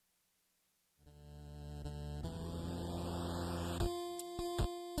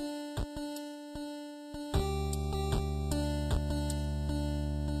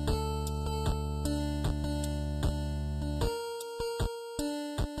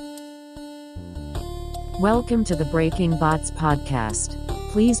Welcome to the Breaking Bots podcast.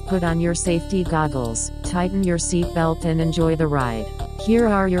 Please put on your safety goggles, tighten your seatbelt, and enjoy the ride. Here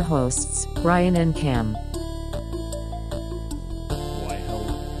are your hosts, Brian and Cam. Why,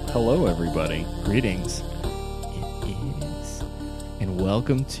 hello everybody. Greetings. It is. And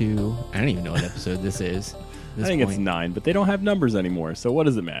welcome to, I don't even know what episode this is. I think it's 9, but they don't have numbers anymore, so what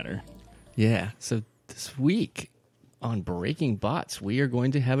does it matter? Yeah, so this week on Breaking Bots, we are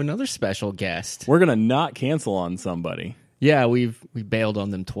going to have another special guest. We're going to not cancel on somebody. Yeah, we bailed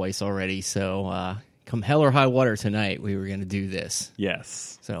on them twice already, so come hell or high water tonight, we were going to do this.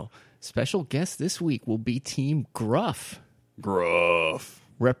 Yes. So, special guest this week will be Team Gruff. Gruff.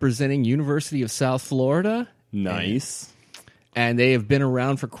 Representing University of South Florida. Nice. And they have been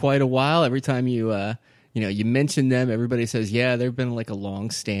around for quite a while. Every time you mention them, everybody says, yeah, they've been like a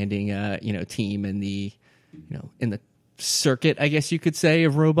long-standing, team in the circuit, I guess you could say,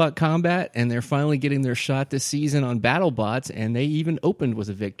 of robot combat, and they're finally getting their shot this season on BattleBots, and they even opened with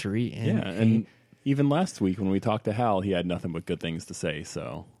a victory. And even last week when we talked to Hal, he had nothing but good things to say.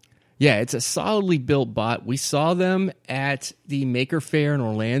 So yeah, it's a solidly built bot. We saw them at the Maker Faire in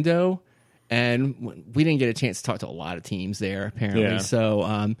Orlando, and we didn't get a chance to talk to a lot of teams there, apparently. Yeah.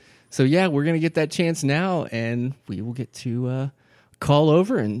 So yeah, we're going to get that chance now, and we will get to call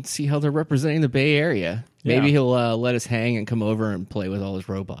over and see how they're representing the Bay Area. Maybe he'll let us hang and come over and play with all his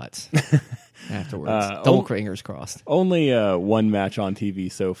robots afterwards. Double fingers crossed. Only one match on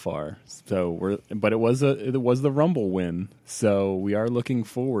TV so far. But it was the Rumble win. So we are looking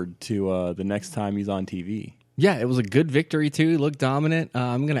forward to the next time he's on TV. Yeah, it was a good victory too. He looked dominant.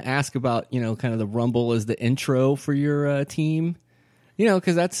 I'm going to ask about kind of the Rumble as the intro for your team.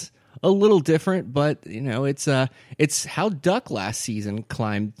 Because that's a little different, but it's how Duck last season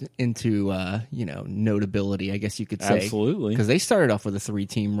climbed into notability, I guess you could say. Absolutely, because they started off with a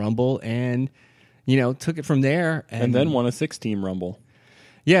 3-team Rumble and took it from there, and then won a 6-team Rumble.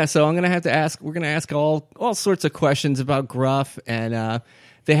 Yeah, so I'm gonna have to ask. We're gonna ask all sorts of questions about Gruff, and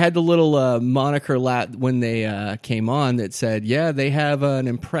they had the little moniker when they came on that said, "Yeah, they have an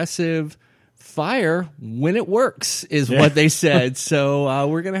impressive fire when it works," is what they said. So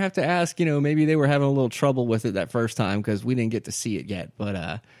we're gonna have to ask, maybe they were having a little trouble with it that first time because we didn't get to see it yet,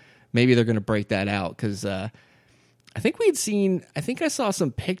 but maybe they're gonna break that out because I think I saw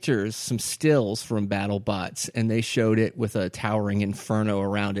some pictures, some stills from BattleBots, and they showed it with a towering inferno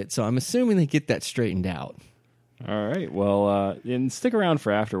around it, so I'm assuming they get that straightened out. All right, well, and stick around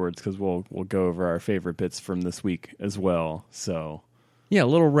for afterwards because we'll go over our favorite bits from this week as well. So yeah, a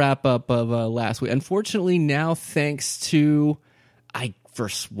little wrap-up of last week. Unfortunately, now, thanks to, for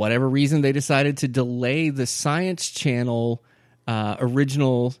whatever reason, they decided to delay the Science Channel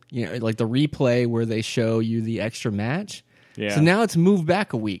original, like the replay where they show you the extra match. Yeah. So now it's moved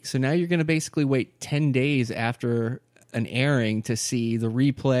back a week. So now you're going to basically wait 10 days after an airing to see the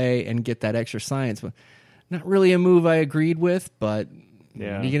replay and get that extra science. Not really a move I agreed with, but what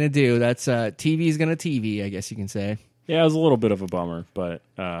are you going to do? That's TV's going to TV, I guess you can say. Yeah, it was a little bit of a bummer, but,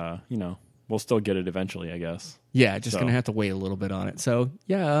 we'll still get it eventually, I guess. Yeah, just going to have to wait a little bit on it. So,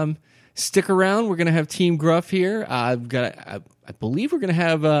 yeah, stick around. We're going to have Team Gruff here. I believe we're going to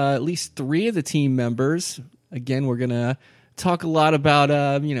have at least 3 of the team members. Again, we're going to talk a lot about,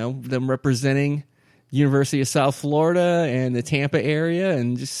 them representing University of South Florida and the Tampa area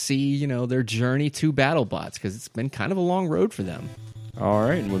and just see, their journey to BattleBots because it's been kind of a long road for them. All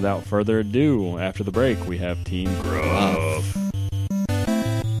right, and without further ado, after the break, we have Team Gruff.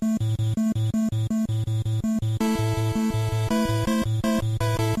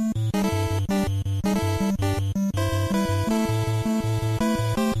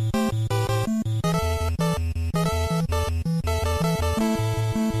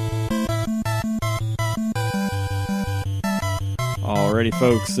 Alrighty,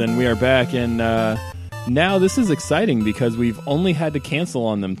 folks, and we are back, and now this is exciting because we've only had to cancel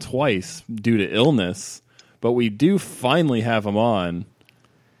on them twice due to illness, but we do finally have them on.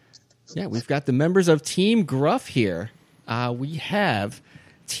 Yeah, we've got the members of Team Gruff here. We have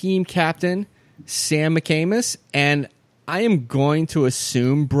team captain Sam McCamus, and I am going to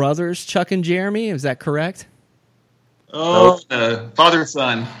assume brothers Chuck and Jeremy. Is that correct? Father and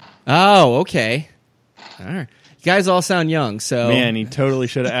son. Oh, okay. All right. You guys all sound young, so... Man, he totally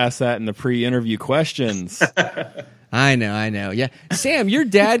should have asked that in the pre-interview questions. I know. Yeah. Sam, your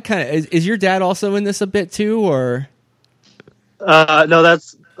dad is your dad also in this a bit too, or... No,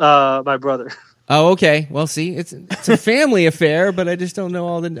 that's my brother. Oh, okay. Well, see, it's a family affair, but I just don't know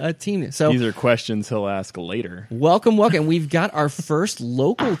all the team. So These are questions he'll ask later. welcome. We've got our first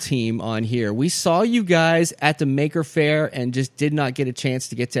local team on here. We saw you guys at the Maker Faire and just did not get a chance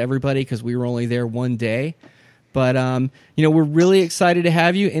to get to everybody because we were only there one day. But, we're really excited to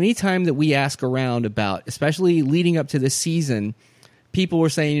have you. Anytime that we ask around about, especially leading up to this season, people were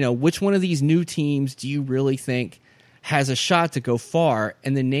saying, which one of these new teams do you really think has a shot to go far?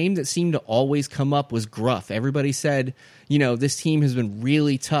 And the name that seemed to always come up was Gruff. Everybody said, this team has been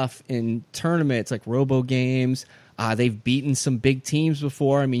really tough in tournaments like Robo Games. They've beaten some big teams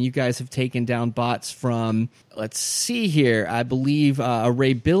before. I mean, you guys have taken down bots from, let's see here, I believe a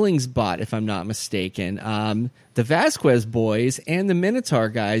Ray Billings bot, if I'm not mistaken. The Vasquez boys and the Minotaur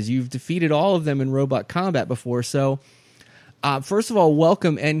guys, you've defeated all of them in Robot Combat before. So, first of all,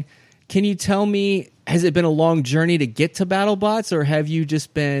 welcome. And can you tell me, has it been a long journey to get to BattleBots, or have you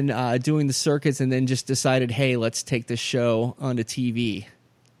just been doing the circuits and then just decided, hey, let's take this show onto TV?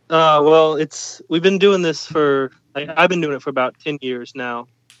 Well, we've been doing this I've been doing it for about 10 years now.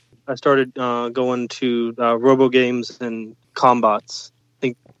 I started going to Robo Games and Combots. I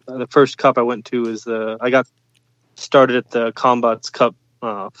think the first cup I went to I got started at the Combots Cup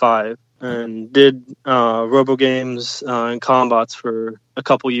 5 and did Robo Games and Combots for a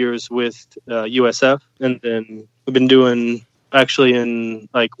couple years with USF. And then we've been doing, actually,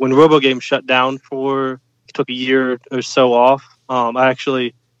 when Robo Games shut down took a year or so off.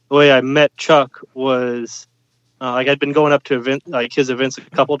 The way I met Chuck was, I'd been going up to his events a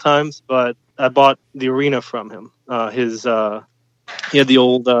couple times, but I bought the arena from him. He had the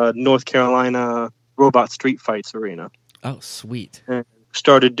old North Carolina Robot Street Fights arena. Oh, sweet. And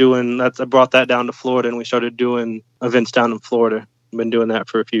started doing that. I brought that down to Florida, and we started doing events down in Florida. I've been doing that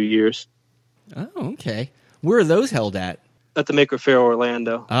for a few years. Oh, okay. Where are those held at? At the Maker Faire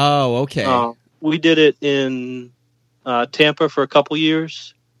Orlando. Oh, okay. We did it in Tampa for a couple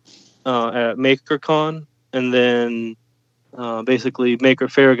years at MakerCon, and then basically Maker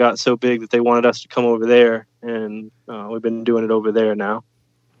Faire got so big that they wanted us to come over there, and we've been doing it over there now.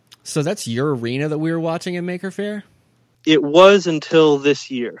 So that's your arena that we were watching at Maker Faire? It was until this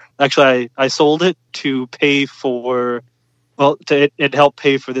year. Actually, I sold it to pay for, it helped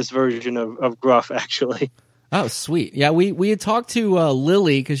pay for this version of Gruff, actually. Oh, sweet. Yeah, we had talked to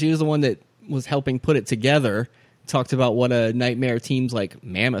Lily, because she was the one that was helping put it together, talked about what a nightmare teams like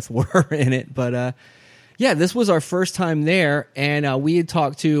Mammoth were in it. But, this was our first time there, and we had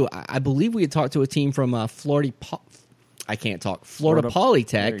talked to, I believe we had talked to a team from Florida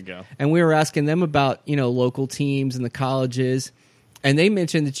Polytech. There you go. And we were asking them about, local teams and the colleges. And they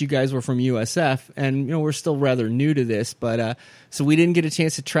mentioned that you guys were from USF, and we're still rather new to this, but so we didn't get a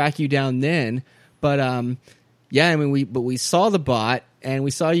chance to track you down then. But we saw the bot and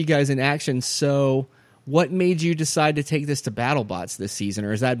we saw you guys in action. So what made you decide to take this to BattleBots this season,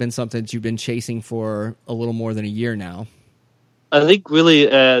 or has that been something that you've been chasing for a little more than a year now? I think really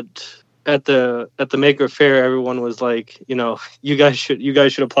at the Maker Faire, everyone was like, you guys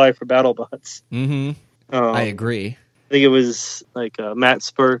should apply for BattleBots. Mm-hmm. I agree. I think it was like Matt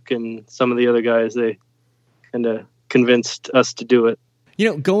Spurk and some of the other guys. They kind of convinced us to do it.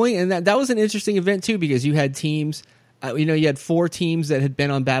 And that was an interesting event too, because you had teams. You had 4 teams that had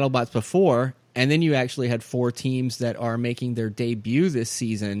been on BattleBots before, and then you actually had 4 teams that are making their debut this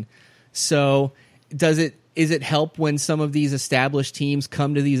season. So, is it help when some of these established teams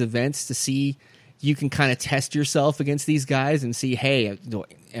come to these events to see you can kind of test yourself against these guys and see, hey,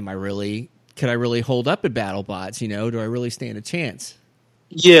 could I really hold up at BattleBots? Do I really stand a chance?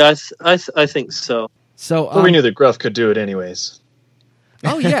 Yeah, I think so. So we knew that Gruff could do it anyways.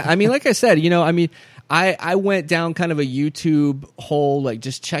 Oh yeah, I mean, like I said, I went down kind of a YouTube hole, like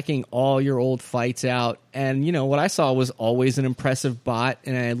just checking all your old fights out, and what I saw was always an impressive bot,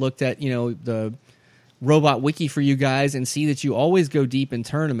 and I looked at the robot wiki for you guys and see that you always go deep in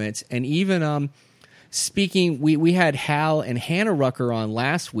tournaments, and even speaking, we had Hal and Hannah Rucker on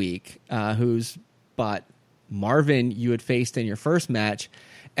last week, whose bot Marvin you had faced in your first match.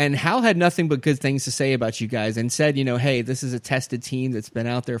 And Hal had nothing but good things to say about you guys and said, hey, this is a tested team that's been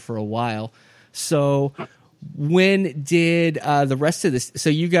out there for a while. So when did the rest of this... So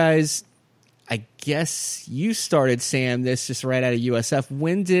you guys, I guess you started, Sam, this just right out of USF.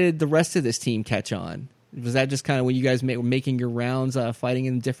 When did the rest of this team catch on? Was that just kind of when you guys were making your rounds, fighting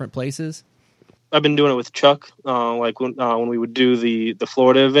in different places? I've been doing it with Chuck, when we would do the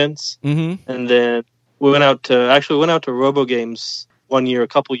Florida events. Mm-hmm. And then we went out to Robo Games one year, a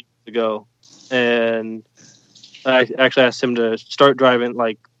couple years ago, and I actually asked him to start driving,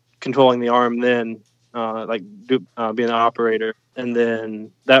 controlling the arm, then being an operator. and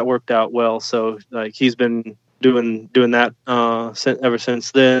then that worked out well. So like he's been doing that ever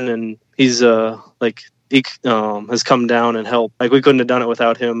since then, and he's has come down and helped. Like we couldn't have done it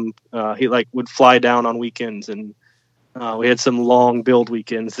without him. He like would fly down on weekends, and we had some long build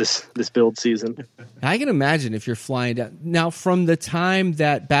weekends this build season. I can imagine if you're flying down. Now, from the time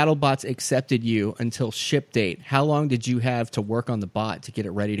that BattleBots accepted you until ship date, how long did you have to work on the bot to get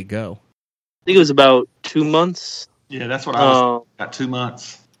it ready to go? I think it was about 2 months. Yeah, that's what I was about 2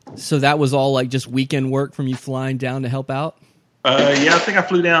 months. So that was all like just weekend work from you flying down to help out? Yeah, I think I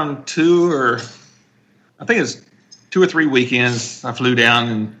flew down 2 or 3 weekends. I flew down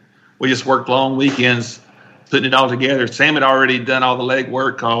and we just worked long weekends putting it all together. Sam had already done all the leg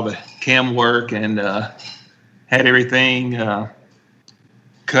work, all the cam work, and had everything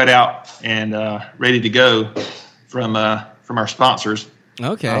cut out and ready to go from our sponsors.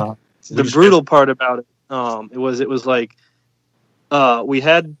 Okay. The brutal part about it, it was like we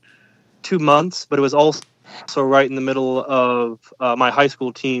had 2 months, but it was also right in the middle of my high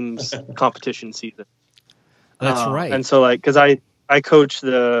school team's competition season. That's right. And so, like, because I coach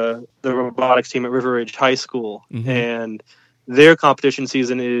the robotics team at River Ridge High School, and their competition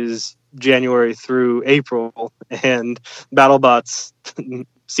season is January through April, and BattleBots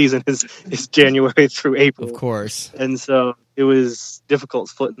season is January through April. Of course. And so it was difficult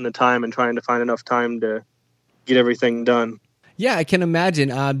splitting the time and trying to find enough time to get everything done. Yeah, I can imagine.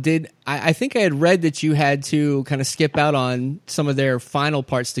 I think I had read that you had to kind of skip out on some of their final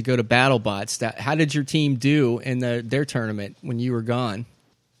parts to go to BattleBots. How did your team do in their tournament when you were gone?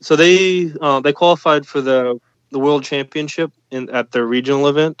 So they qualified for the World Championship at their regional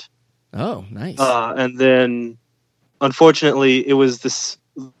event. Oh, nice. And then, unfortunately, it was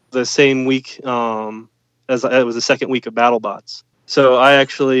the same week as it was the second week of BattleBots. So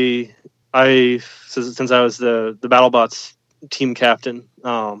since I was the BattleBots team captain,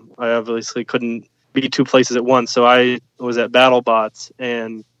 I obviously couldn't be 2 places at once. So I was at BattleBots,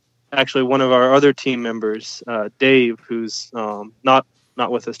 and actually one of our other team members, Dave, who's not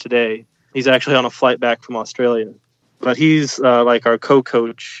with us today, he's actually on a flight back from Australia. But he's like our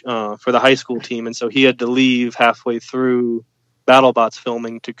co-coach for the high school team, and so he had to leave halfway through BattleBots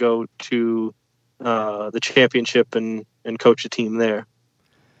filming to go to the championship and coach the team there.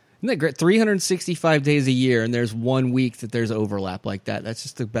 Isn't that great? 365 days a year, and there's 1 week that there's overlap like that. That's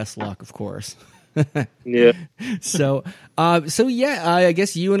just the best luck, of course. Yeah. So I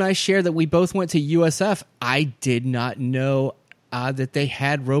guess you and I share that we both went to USF. I did not know that they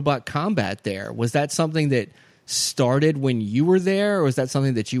had robot combat there. Was that something that started when you were there, or was that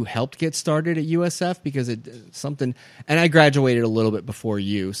something that you helped get started at USF? Because and I graduated a little bit before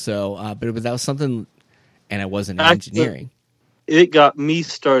you, so but that was something, and I wasn't in engineering. It got me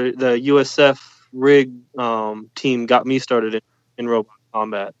started. The USF rig team got me started in robot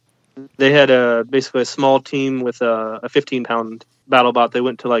combat. They had basically a small team with a 15-pound BattleBot. They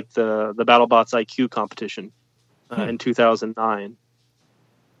went to like the BattleBots IQ competition in 2009,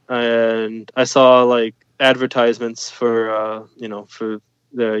 and I saw like advertisements for for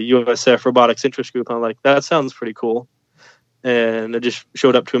the USF Robotics Interest Group. I'm like, that sounds pretty cool, and I just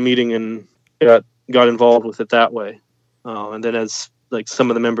showed up to a meeting and got involved with it that way. And then as like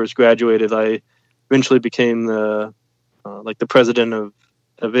some of the members graduated, I eventually became the president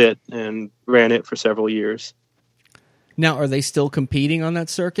of it and ran it for several years. Now, are they still competing on that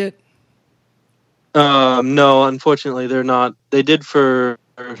circuit? No, unfortunately, they're not. They did for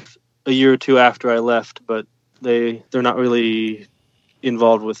a year or two after I left, but they're not really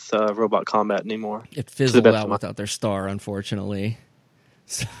involved with robot combat anymore. It fizzled out without their star, unfortunately.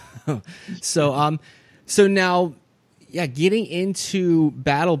 So now. Yeah, getting into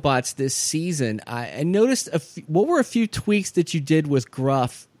BattleBots this season, I noticed what were a few tweaks that you did with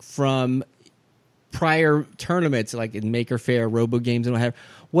Gruff from prior tournaments, like in Maker Faire, Robo Games, and what have.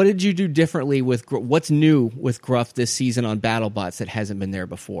 What did you do differently with what's new with Gruff this season on BattleBots that hasn't been there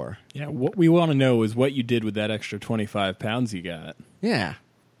before? Yeah, what we want to know is what you did with that extra 25 pounds you got. Yeah.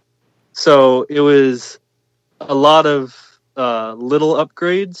 So it was a lot of little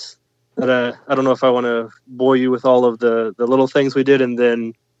upgrades. That I don't know if I want to bore you with all of the little things we did, and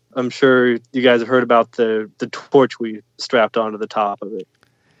then I'm sure you guys have heard about the torch we strapped onto the top of it.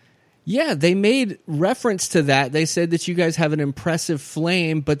 Yeah, they made reference to that. They said that you guys have an impressive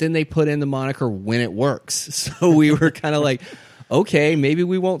flame, but then they put in the moniker "when it works." So we were kind of like, okay, maybe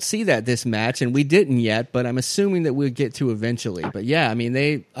we won't see that this match, and we didn't yet, but I'm assuming that we'll get to eventually. But yeah, I mean,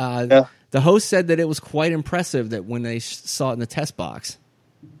 the host said that it was quite impressive that when they saw it in the test box.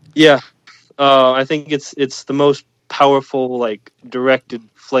 Yeah, I think it's the most powerful, like, directed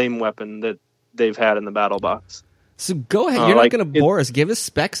flame weapon that they've had in the battle box. So go ahead. You're like, not going to bore us. Give us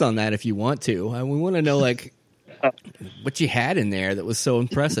specs on that if you want to. We want to know like what you had in there that was so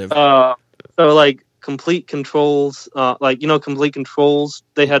impressive. So like complete controls, complete controls.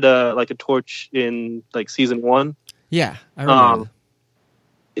 They had a torch in like season 1. Yeah, I remember.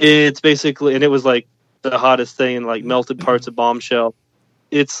 It's basically, and it was like the hottest thing, and like melted parts of Bombshell.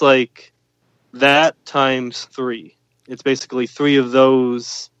 It's like that times 3. It's basically 3 of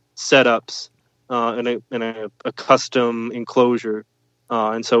those setups in a custom enclosure,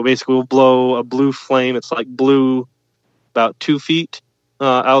 and so basically we'll blow a blue flame. It's like blue about 2 feet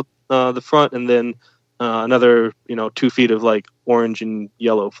out the front, and then another 2 feet of like orange and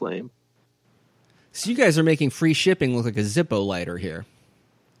yellow flame. So you guys are making free shipping look like a Zippo lighter here.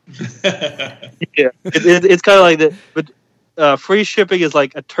 Yeah, it's kind of like that, but free shipping is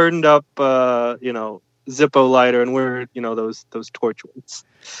like a turned up, Zippo lighter, and we're those torch ones.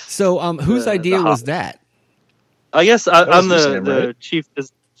 So, whose idea was that? I guess I'm Sam, the right?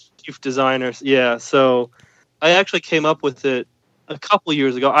 chief designer. Yeah, so I actually came up with it a couple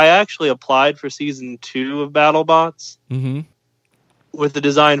years ago. I actually applied for season 2 of BattleBots with a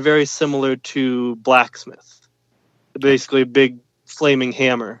design very similar to Blacksmith, basically a big flaming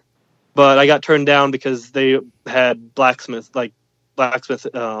hammer. But I got turned down because they had Blacksmith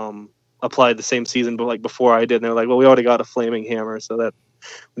applied the same season, but like before I did, and they were like, "Well, we already got a flaming hammer, so that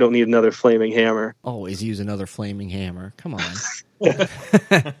we don't need another flaming hammer." Always use another flaming hammer. Come on.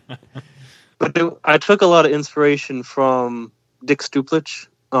 But I took a lot of inspiration from Dick Stuplich.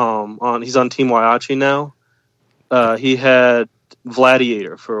 He's on Team Waiachi now. He had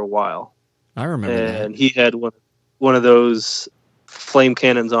Gladiator for a while. I remember that. And he had one of those flame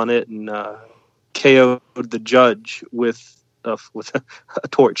cannons on it, and KO'd the judge with a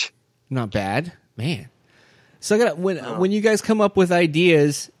torch. Not bad, man. So I got when you guys come up with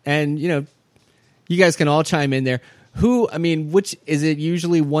ideas, and you guys can all chime in there. Which is it?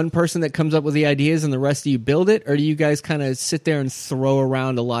 Usually one person that comes up with the ideas, and the rest of you build it, or do you guys kind of sit there and throw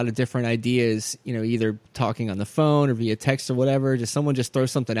around a lot of different ideas? Either talking on the phone or via text or whatever. Just someone just throw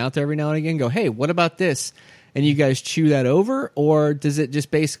something out there every now and again. Go, hey, what about this? And you guys chew that over, or does it just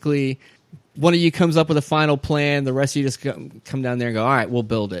basically one of you comes up with a final plan, the rest of you just come down there and go, all right, we'll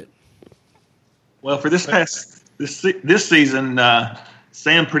build it? Well, for this season,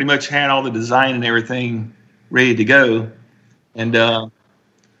 Sam pretty much had all the design and everything ready to go, and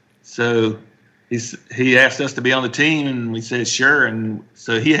so he asked us to be on the team, and we said sure. And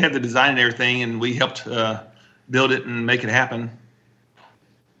so he had the design and everything, and we helped build it and make it happen.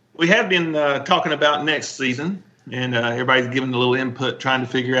 We have been talking about next season, and everybody's giving a little input, trying to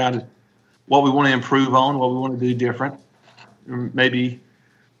figure out what we want to improve on, what we want to do different, or maybe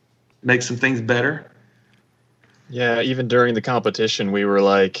make some things better. Yeah, even during the competition, we were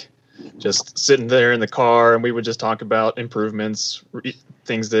like just sitting there in the car, and we would just talk about improvements,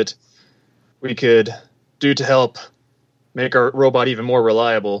 things that we could do to help make our robot even more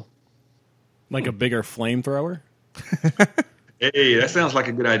reliable. Like a bigger flamethrower? Hey, that sounds like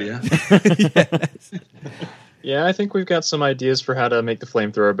a good idea. Yes. Yeah, I think we've got some ideas for how to make the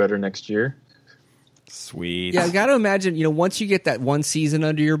flamethrower better next year. Sweet. Yeah, I got to imagine, once you get that one season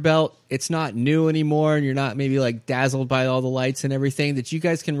under your belt, it's not new anymore, and you're not maybe like dazzled by all the lights and everything, that you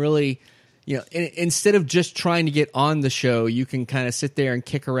guys can really, instead of just trying to get on the show, you can kind of sit there and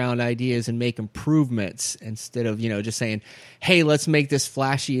kick around ideas and make improvements instead of, just saying, hey, let's make this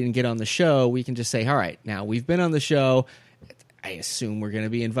flashy and get on the show. We can just say, all right, now we've been on the show. I assume we're going to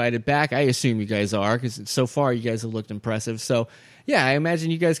be invited back. I assume you guys are, because so far you guys have looked impressive. So, yeah, I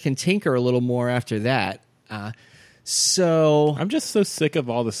imagine you guys can tinker a little more after that. So I'm just so sick of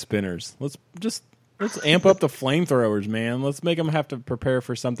all the spinners. Let's amp up the flamethrowers, man. Let's make them have to prepare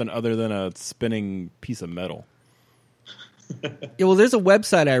for something other than a spinning piece of metal. Yeah, well, there's a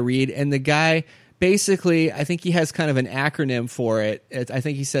website I read, and the guy basically, I think he has kind of an acronym for it. I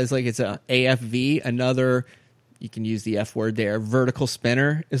think he says like it's a AFV, another. You can use the F word there. Vertical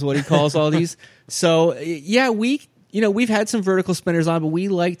spinner is what he calls all these. So yeah, we've had some vertical spinners on, but we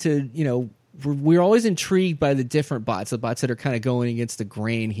like to, we're always intrigued by the different bots, the bots that are kind of going against the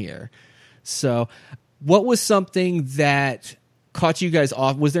grain here. So what was something that caught you guys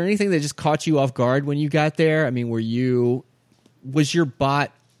off? Was there anything that just caught you off guard when you got there? I mean, was your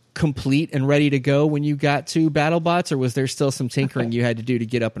bot complete and ready to go when you got to BattleBots, or was there still some tinkering you had to do to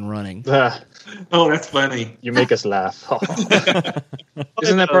get up and running? Oh, that's funny. You make us laugh.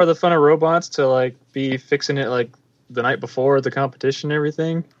 Isn't that part of the fun of robots, to like be fixing it like the night before the competition and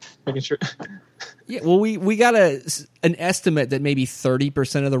everything? Making sure. Yeah, well, we got an estimate that maybe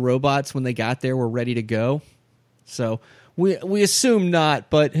 30% of the robots when they got there were ready to go. So We assume not,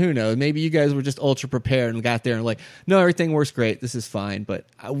 but who knows? Maybe you guys were just ultra prepared and got there and like, no, everything works great. This is fine. But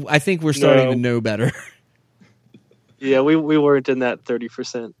I think we're starting to know better. Yeah, we weren't in that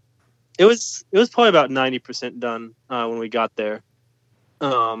 30%. It was probably about 90% done when we got there,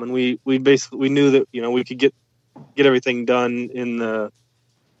 and we basically knew that we could get everything done in the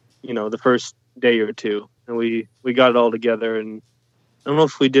the first day or two, and we got it all together. And I don't know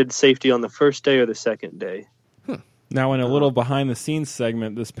if we did safety on the first day or the second day. Now, in a little behind-the-scenes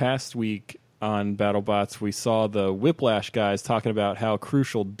segment this past week on BattleBots, we saw the Whiplash guys talking about how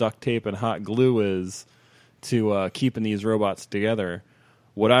crucial duct tape and hot glue is to keeping these robots together.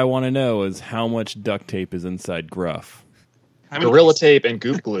 What I want to know is how much duct tape is inside Gruff. Gorilla tape and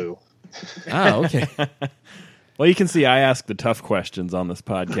goop glue. Oh, okay. Well, you can see I ask the tough questions on this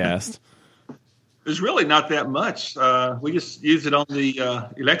podcast. There's really not that much. We just use it on the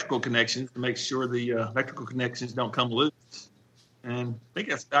electrical connections to make sure the electrical connections don't come loose. And I think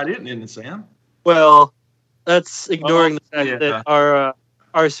that's about it, isn't it, Sam? Well, that's ignoring the fact that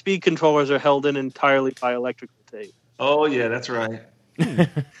our speed controllers are held in entirely by electrical tape. Oh, yeah, that's right. And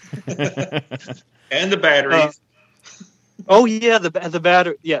the batteries. Oh, yeah, the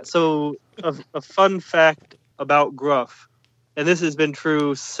battery. Yeah, so a fun fact about Gruff, and this has been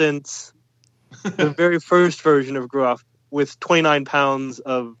true since the very first version of Gruff with 29 pounds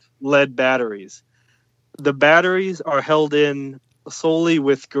of lead batteries. The batteries are held in solely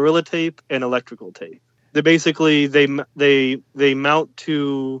with Gorilla Tape and electrical tape. They basically they mount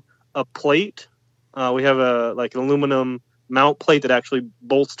to a plate. We have an aluminum mount plate that actually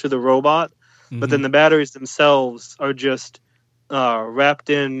bolts to the robot, but then the batteries themselves are just wrapped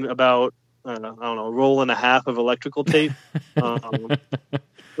in about I don't know, a roll and a half of electrical tape.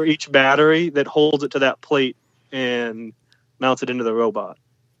 For each battery that holds it to that plate and mounts it into the robot.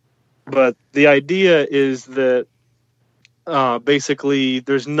 But the idea is that basically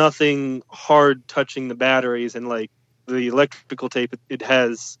there's nothing hard touching the batteries, and like the electrical tape, it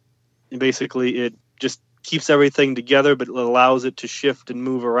just keeps everything together, but it allows it to shift and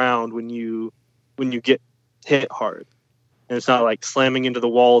move around when you get hit hard. And it's not like slamming into the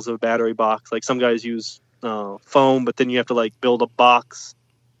walls of a battery box. Like some guys use foam, but then you have to like build a box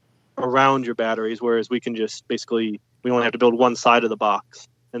around your batteries, whereas we can just we only have to build one side of the box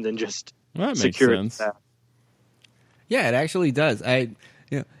and then just secure it. Yeah, it actually does.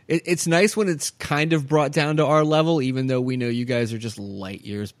 It's nice when it's kind of brought down to our level, even though we know you guys are just light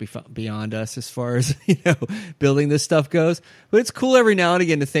years beyond us as far as building this stuff goes. But it's cool every now and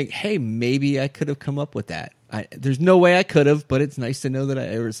again to think, hey, maybe I could have come up with that. There's no way I could have, but it's nice to know that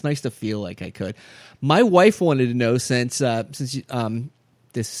it's nice to feel like I could. My wife wanted to know since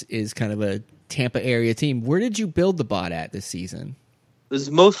this is kind of a Tampa area team, where did you build the bot at this season? It was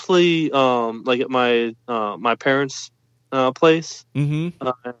mostly at my parents' place.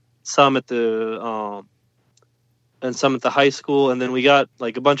 Mm-hmm. Some at the and some at the high school, and then we got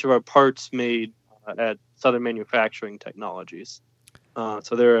like a bunch of our parts made at Southern Manufacturing Technologies.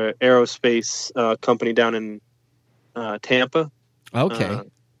 So they're an aerospace company down in Tampa. Okay.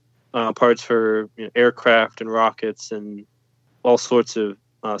 Parts for aircraft and rockets and all sorts of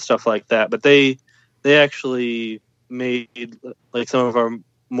stuff like that. But they actually made like some of our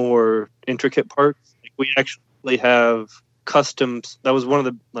more intricate parts. We actually have customs. That was one of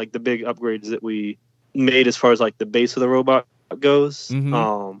the big upgrades that we made as far as like the base of the robot goes.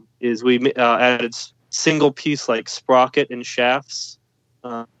 Mm-hmm. Is we added single piece like sprocket and shafts,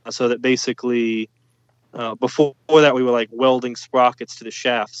 so that basically before that we were like welding sprockets to the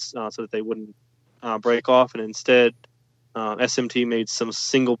shafts so that they wouldn't break off, and instead SMT made some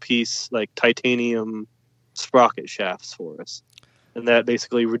single piece like titanium sprocket shafts for us, and that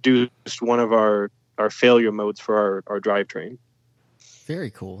basically reduced one of our failure modes for our drivetrain. Very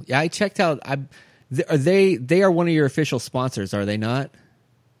cool. Yeah, I checked out. They are one of your official sponsors, are they not?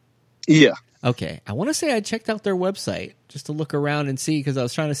 Yeah. Okay. I want to say I checked out their website just to look around and see, because I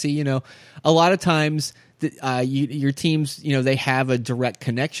was trying to see, a lot of times your teams, they have a direct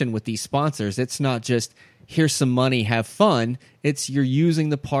connection with these sponsors. It's not just here's some money, have fun. It's you're using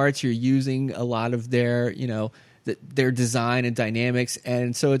the parts, you're using a lot of their, their design and dynamics.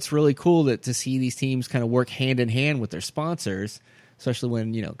 And so it's really cool to see these teams kind of work hand in hand with their sponsors, especially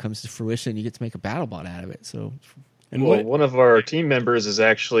when, it comes to fruition, you get to make a BattleBot out of it. So, and one of our team members is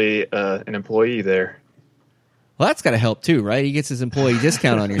actually an employee there. Well, that's got to help too, right? He gets his employee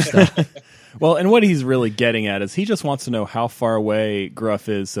discount on your stuff. Well, and what he's really getting at is he just wants to know how far away Gruff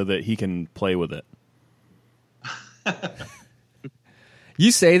is so that he can play with it.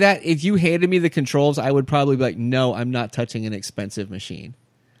 You say that, if you handed me the controls, I would probably be like, no, I'm not touching an expensive machine.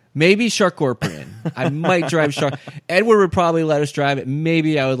 Maybe Sharkorpian, I might drive Shark. Edward would probably let us drive it.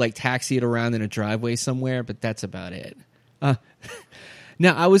 Maybe I would like taxi it around in a driveway somewhere, but that's about it.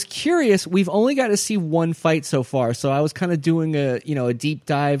 Now, I was curious. We've only got to see one fight so far, so I was kind of doing a deep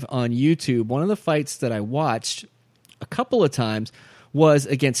dive on YouTube. One of the fights that I watched a couple of times was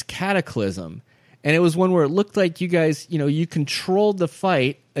against Cataclysm, and it was one where it looked like you guys, you controlled the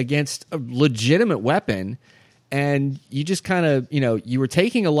fight against a legitimate weapon, and you just kind of, you were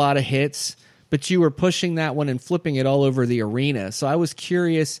taking a lot of hits, but you were pushing that one and flipping it all over the arena. So I was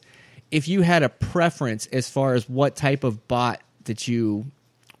curious if you had a preference as far as what type of bot that you,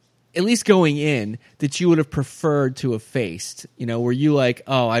 at least going in, that you would have preferred to have faced. Were you like,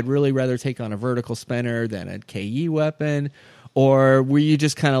 oh, I'd really rather take on a vertical spinner than a KE weapon? Or were you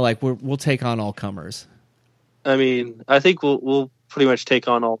just kind of like, we'll take on all comers? I mean, I think we'll pretty much take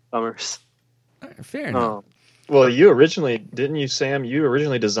on all comers. Fair enough. Well, didn't you, Sam? You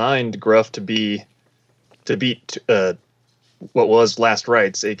originally designed Gruff to beat what was Last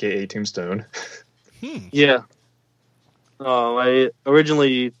Rites, aka Tombstone. Yeah. I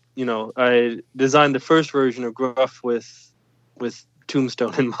originally, I designed the first version of Gruff with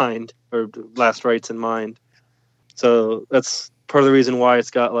Tombstone in mind, or Last Rites in mind. So that's part of the reason why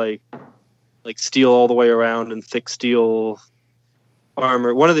it's got like steel all the way around and thick steel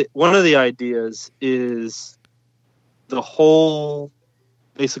armor. One of the ideas is the whole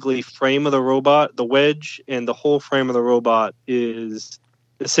basically frame of the robot, the wedge, and the whole frame of the robot is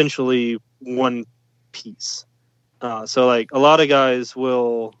essentially one piece. So like a lot of guys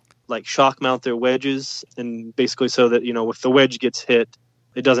will like shock mount their wedges, and basically so that if the wedge gets hit,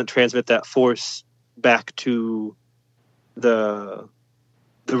 it doesn't transmit that force back to the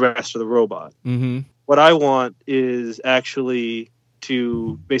rest of the robot. Mm-hmm. What I want is actually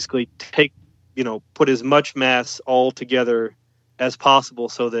to basically take put as much mass all together as possible,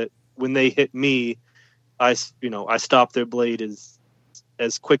 so that when they hit me, I stop their blade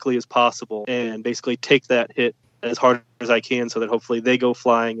as quickly as possible, and basically take that hit as hard as I can, so that hopefully they go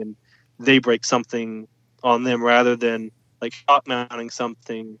flying and they break something on them, rather than like shock mounting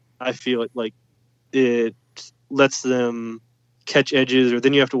something. I feel like it lets them catch edges, or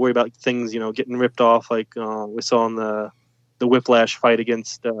then you have to worry about things, getting ripped off, like we saw in the Whiplash fight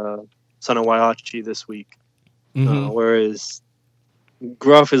against Son of Waiachi this week. Mm-hmm. Whereas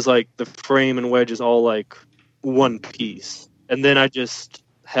Gruff is like the frame and wedge is all like one piece, and then I just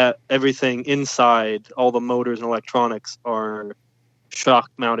have everything inside. All the motors and electronics are shock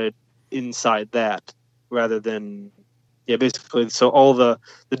mounted inside that, rather than basically. So all the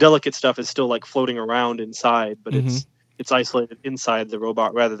delicate stuff is still like floating around inside, but it's isolated inside the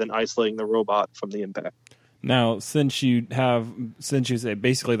robot rather than isolating the robot from the impact. Now, since you say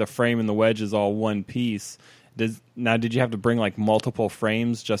basically the frame and the wedge is all one piece, did you have to bring like multiple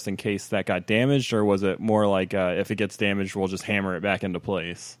frames just in case that got damaged, or was it more like if it gets damaged, we'll just hammer it back into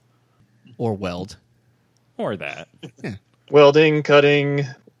place, or weld, or that? Yeah. Welding, cutting.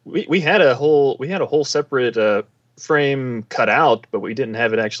 We had a whole separate frame cut out, but we didn't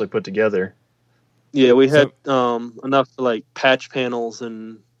have it actually put together. Yeah, we had enough to like patch panels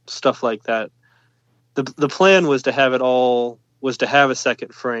and stuff like that. The plan was to have a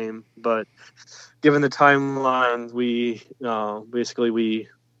second frame, but given the timeline, we basically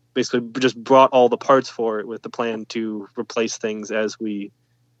just brought all the parts for it with the plan to replace things as we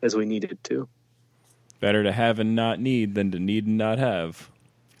needed to. Better to have and not need than to need and not have.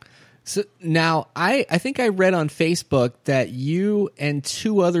 So now I think I read on Facebook that you and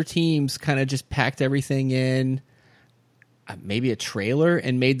two other teams kind of just packed everything in maybe a trailer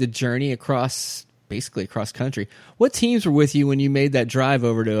and made the journey basically across country. What teams were with you when you made that drive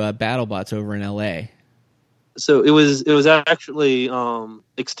over to BattleBots over in LA? So it was actually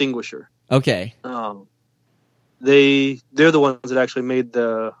Extinguisher. Okay. They're the ones that actually made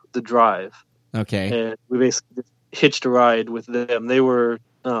the drive. Okay. And we basically hitched a ride with them. They were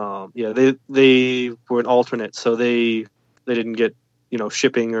they were an alternate, so they didn't get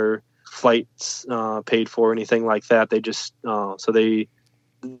shipping or flights paid for or anything like that. They just so they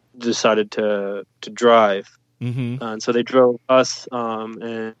decided to drive, and so they drove us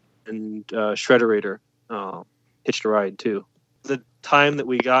and Shredderator hitched a ride too. The time that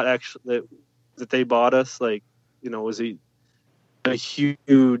we got actually that they bought us, was a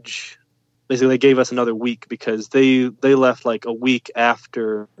huge. Basically, they gave us another week because they left like a week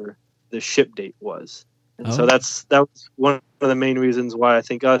after the ship date was, and so that was one of the main reasons why I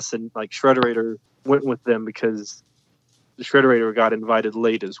think us and like Shredderator went with them, because the Shredderator got invited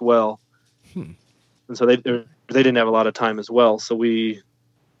late as well, and so they didn't have a lot of time as well. So we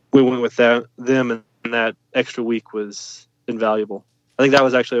went with them, and that extra week was invaluable. I think that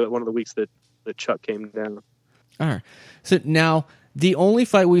was actually one of the weeks that that Chuck came down. All right. So now the only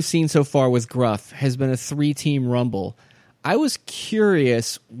fight we've seen so far with Gruff has been a 3-team Rumble. I was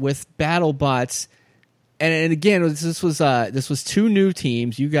curious with BattleBots, and again, this was 2 new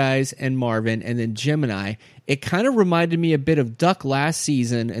teams, you guys and Marvin, and then Gemini. It kind of reminded me a bit of Duck last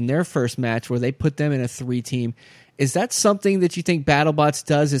season in their first match where they put them in a 3-team. Is that something that you think BattleBots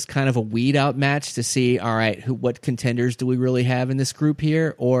does as kind of a weed out match to see, all right, what contenders do we really have in this group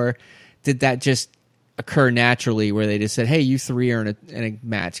here? Or did that just occur naturally where they just said, hey, you 3 are in a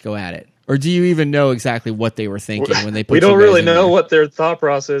match, go at it? Or do you even know exactly what they were thinking when they put We don't really know there? what their thought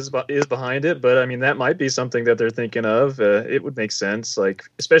process is behind it, but I mean, that might be something that they're thinking of. It would make sense, like,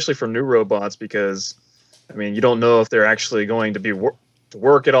 especially for new robots, because, I mean, you don't know if they're actually going to be to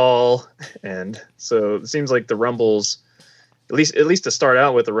work at all. And so it seems like the Rumbles, at least to start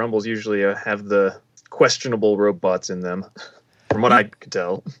out with, the Rumbles usually have the questionable robots in them, from what I could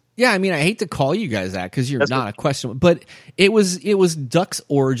tell. Yeah, I mean, I hate to call you guys that because you're not a question, but it was Duck's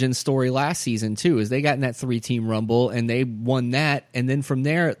origin story last season too. Is they got in that 3-team Rumble and they won that, and then from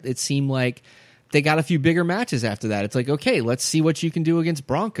there it seemed like they got a few bigger matches after that. It's like, okay, let's see what you can do against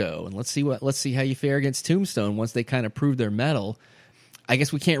Bronco, and let's see how you fare against Tombstone once they kind of prove their mettle. I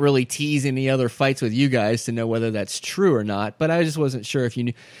guess we can't really tease any other fights with you guys to know whether that's true or not, but I just wasn't sure if you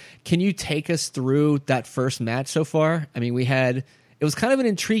knew. Can you take us through that first match so far? I mean, it was kind of an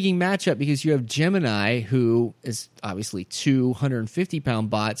intriguing matchup because you have Gemini, who is obviously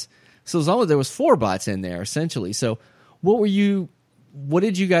 250-pound bots. So there was 4 bots in there, essentially. So what was your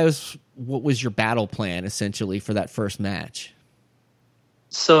battle plan, essentially, for that first match?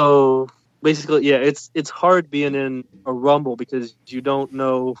 So basically, yeah, it's hard being in a Rumble because you don't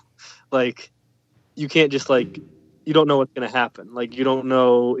know, like, you can't just, like, you don't know what's going to happen. Like, you don't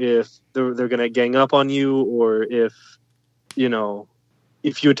know if they're going to gang up on you or if, you know,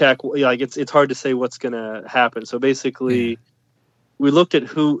 if you attack, like, it's hard to say what's going to happen. So basically, we looked at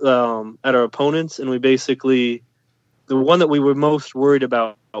at our opponents, and we basically, the one that we were most worried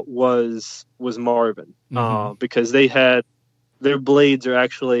about was Marvin, because their blades are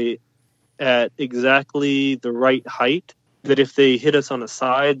actually at exactly the right height that if they hit us on the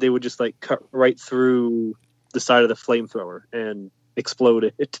side, they would just, like, cut right through the side of the flamethrower and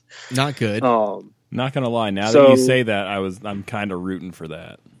explode it. Not good. Not gonna lie, now that you say that, I'm kind of rooting for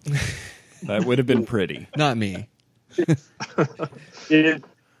that. That would have been pretty. Not me. It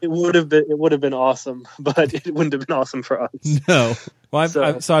would have been awesome, but it wouldn't have been awesome for us. No. Well,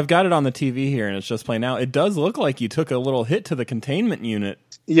 I've got it on the TV here, and it's just playing now. It does look like you took a little hit to the containment unit.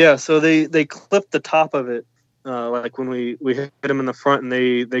 Yeah, so they clipped the top of it, like when we hit them in the front, and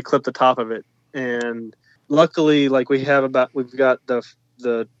they clipped the top of it. And luckily, like we've got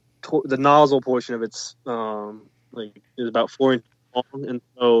the nozzle portion of it's is about 4 inches long, and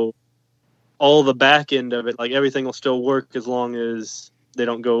so all the back end of it, like everything will still work as long as they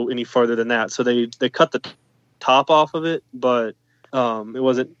don't go any farther than that. So they cut the top off of it, but it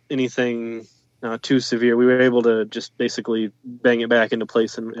wasn't anything too severe. We were able to just basically bang it back into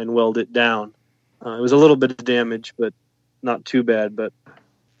place and weld it down. It was a little bit of damage, but not too bad. But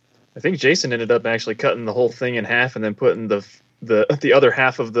I think Jason ended up actually cutting the whole thing in half and then putting the other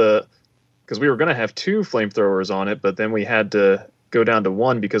half of because we were going to have 2 flamethrowers on it, but then we had to go down to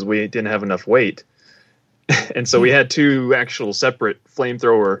 1 because we didn't have enough weight. And so we had 2 actual separate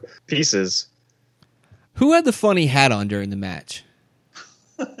flamethrower pieces. Who had the funny hat on during the match?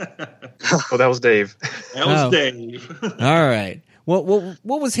 Oh, that was Dave. That was Dave. All right. What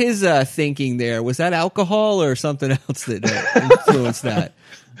was his thinking there? Was that alcohol or something else that influenced that?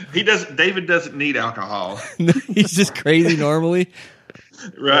 David doesn't need alcohol. He's just crazy normally.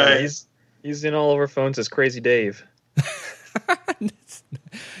 Right. Yeah, he's in all of our phones as Crazy Dave.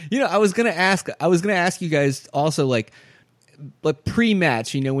 I was gonna ask you guys also, like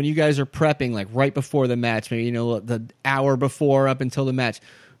pre-match, when you guys are prepping, like right before the match, maybe the hour before up until the match,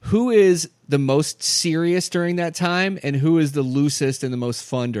 who is the most serious during that time and who is the loosest and the most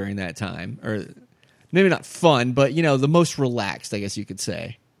fun during that time? Or maybe not fun, but the most relaxed, I guess you could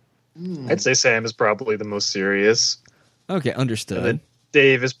say. I'd say Sam is probably the most serious. Okay, understood. And then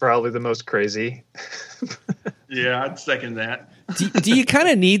Dave is probably the most crazy. Yeah, I'd second that. Do you kind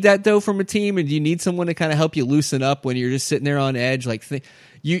of need that, though, from a team? And do you need someone to kind of help you loosen up when you're just sitting there on edge? Like,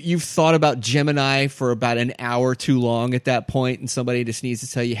 you've thought about Gemini for about an hour too long at that point, and somebody just needs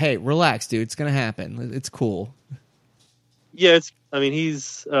to tell you, hey, relax, dude. It's going to happen. It's cool. Yeah,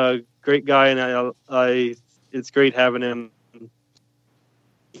 he's a great guy, and I it's great having him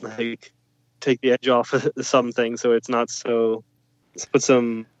like take the edge off of some things, so it's not so. Let's put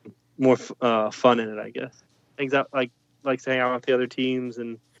some more fun in it, I guess. Things that like to hang out with the other teams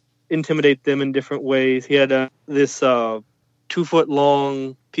and intimidate them in different ways. He had this 2-foot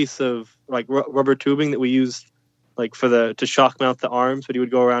long piece of like rubber tubing that we used like to shock mount the arms, but he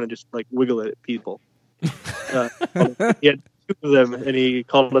would go around and just like wiggle it at people. He had 2 of them, and he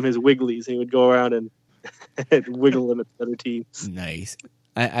called them his wigglies. And he would go around and wiggle them at the other teams. Nice.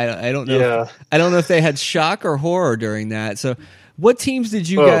 I don't know. Yeah. I don't know if they had shock or horror during that. So, what teams did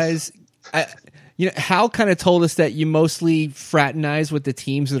you guys? Hal kind of told us that you mostly fraternize with the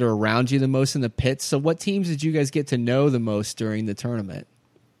teams that are around you the most in the pits. So, what teams did you guys get to know the most during the tournament?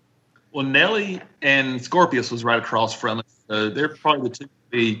 Well, Nelly and Scorpius was right across from us. They're probably the two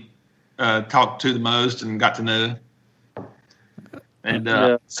we talked to the most and got to know.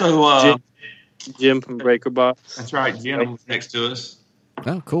 And so Jim from Breaker Box. That's right. Jim was next to us.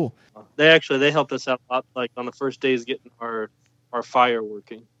 Oh, cool. They helped us out a lot, like on the first days getting our fire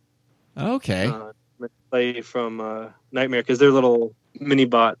working. Okay. Play from Nightmare, because their little mini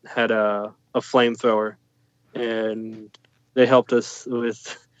bot had a flamethrower, and they helped us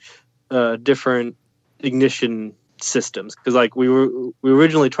with different ignition systems, because like we were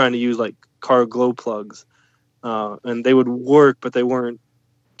originally trying to use like car glow plugs, and they would work, but they weren't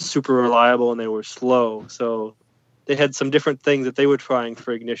super reliable and they were slow. So they had some different things that they were trying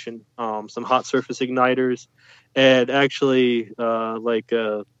for ignition, some hot surface igniters, and actually like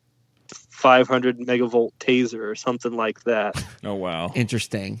a 500 megavolt taser or something like that. Oh, wow.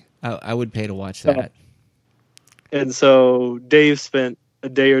 Interesting. I would pay to watch that. And so Dave spent a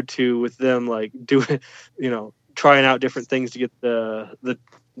day or two with them, like trying out different things to get the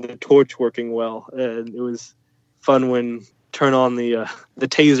torch working well. And it was fun when turn on the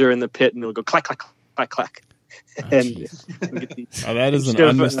taser in the pit and it'll go clack, clack, clack, clack. And that is an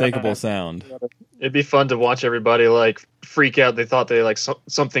unmistakable sound. It'd be fun to watch everybody like freak out. They thought they like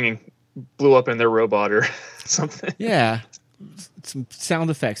something blew up in their robot or something. Yeah. Some sound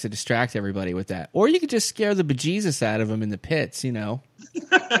effects to distract everybody with that. Or you could just scare the bejesus out of them in the pits,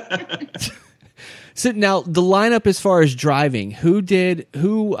 So now the lineup as far as driving, who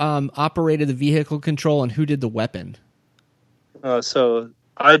operated the vehicle control and who did the weapon? So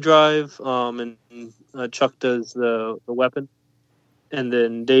I drive, and Chuck does the weapon, and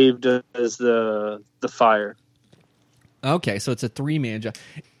then Dave does the fire. Okay, so it's a 3-man job.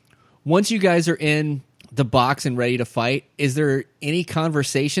 Once you guys are in the box and ready to fight, is there any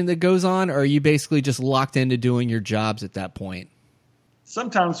conversation that goes on, or are you basically just locked into doing your jobs at that point?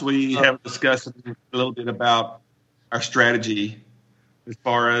 Sometimes we have discussed a little bit about our strategy as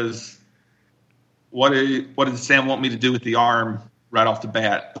far as what did Sam want me to do with the arm right off the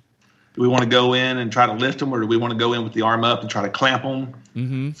bat? Do we want to go in and try to lift them, or do we want to go in with the arm up and try to clamp them?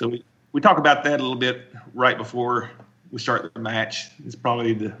 Mm-hmm. So we talk about that a little bit right before we start the match. It's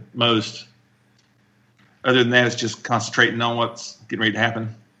probably the most. Other than that, it's just concentrating on what's getting ready to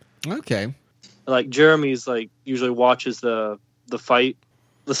happen. Okay. Like Jeremy's like usually watches the fight.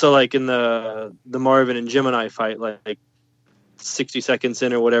 So like in the Marvin and Gemini fight, like 60 seconds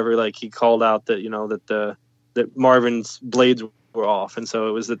in or whatever, like he called out that that Marvin's blades were off, and so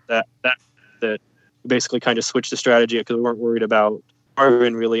it was that basically kind of switched the strategy, because we weren't worried about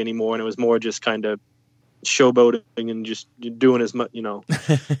Marvin really anymore, and it was more just kind of showboating and just doing as much, Yeah.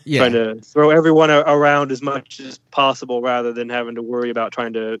 Trying to throw everyone around as much as possible rather than having to worry about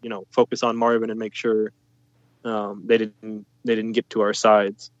trying to focus on Marvin and make sure they didn't get to our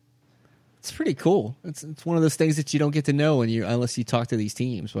sides. It's pretty cool. It's one of those things that you don't get to know unless you talk to these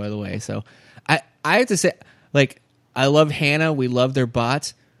teams, by the way. So I have to say, like, I love Hannah. We love their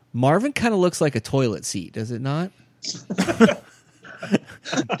bots. Marvin kind of looks like a toilet seat, does it not?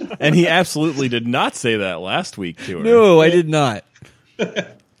 And he absolutely did not say that last week to her. No, I did not.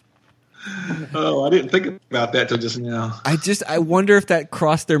 Oh, I didn't think about that till just now. I wonder if that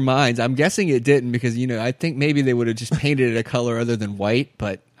crossed their minds. I'm guessing it didn't, because I think maybe they would have just painted it a color other than white,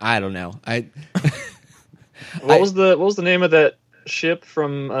 but I don't know. What was the name of that ship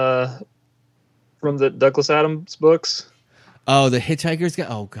from the Douglas Adams books? Oh, the Hitchhiker's Guide.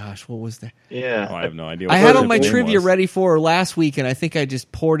 Oh gosh, what was that? Yeah, I have no idea. I had all my trivia ready for last week, and I think I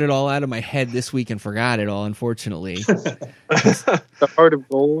just poured it all out of my head this week and forgot it all, unfortunately. The Heart of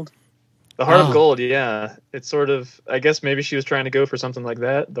Gold. The Heart of Gold, yeah. It's sort of, I guess maybe she was trying to go for something like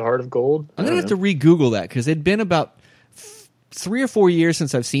that, The Heart of Gold. I'm going to have to re-Google that, because it'd been about 3 or 4 years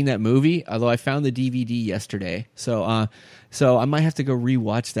since I've seen that movie, although I found the DVD yesterday. So I might have to go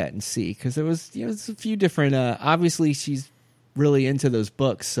re-watch that and see, because there was there's a few different, obviously she's really into those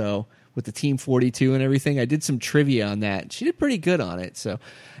books, so with the Team 42 and everything, I did some trivia on that. She did pretty good on it. So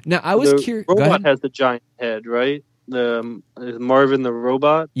now I was curious. The robot has the giant head, right? The Marvin the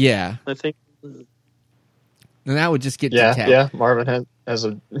robot. Yeah, I think. And that would just get Yeah, to tap. yeah. Marvin has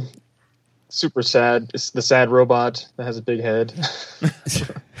a super sad. It's the sad robot that has a big head.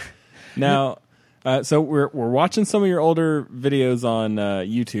 Now, so we're watching some of your older videos on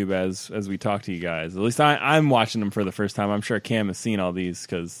YouTube as we talk to you guys. At least I'm watching them for the first time. I'm sure Cam has seen all these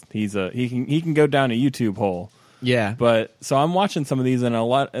because he can go down a YouTube hole. Yeah. But so I'm watching some of these, and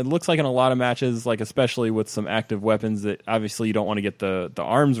it looks like in a lot of matches, like especially with some active weapons, that obviously you don't want to get the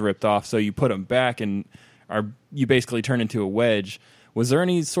arms ripped off, so you put them back and you basically turn into a wedge. Was there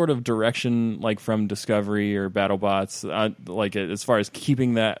any sort of direction, like from Discovery or BattleBots, like as far as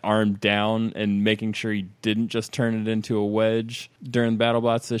keeping that arm down and making sure you didn't just turn it into a wedge during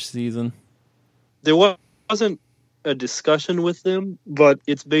BattleBots this season? There wasn't a discussion with them, but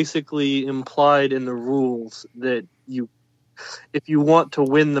it's basically implied in the rules that if you want to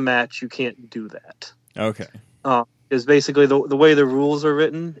win the match, you can't do that. Okay. Is basically the way the rules are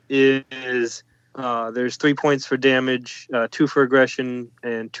written is there's 3 points for damage, 2 for aggression,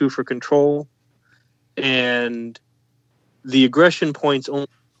 and 2 for control. And the aggression points only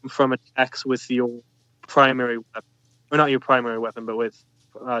come from attacks with your primary weapon. Or not your primary weapon, but with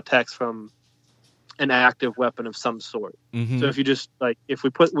attacks from an active weapon of some sort. Mm-hmm. So if you just if we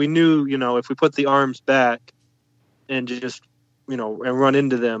put the arms back and just and run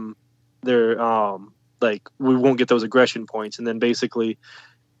into them, they're we won't get those aggression points, and then basically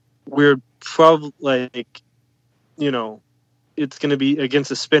we're probably it's going to be against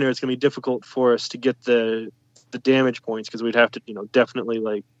a spinner. It's going to be difficult for us to get the damage points because we'd have to definitely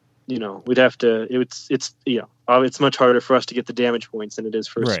we'd have to. It's much harder for us to get the damage points than it is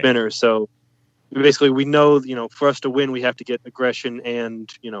for a spinner. So we know, for us to win, we have to get aggression and,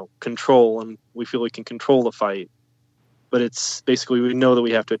 control, and we feel we can control the fight. But it's basically, we know that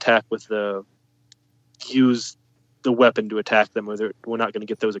we have to attack use the weapon to attack them, or we're not going to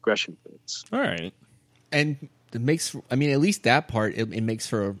get those aggression points. All right. And it makes, at least that part, it makes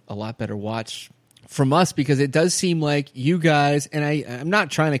for a lot better watch from us, because it does seem like you guys, and I'm not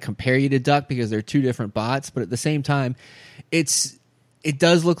trying to compare you to Duck because they're two different bots, but at the same time, it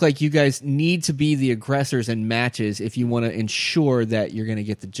does look like you guys need to be the aggressors in matches if you want to ensure that you're going to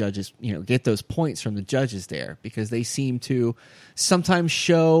get the judges, get those points from the judges there, because they seem to sometimes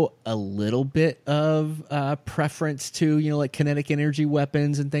show a little bit of preference to, like kinetic energy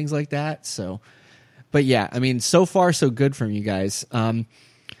weapons and things like that. So, but yeah, so far so good from you guys.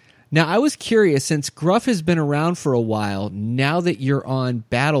 Now, I was curious, since Gruff has been around for a while, now that you're on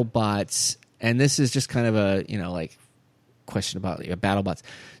BattleBots, and this is just kind of a, question about BattleBots,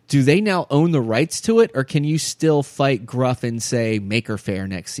 do they now own the rights to it, or can you still fight Gruff in, say, Maker Faire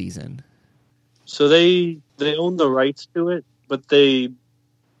next season? So they own the rights to it, but they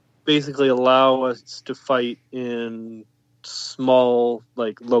basically allow us to fight in small,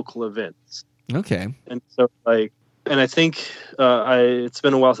 local events. Okay. And so, and I think it's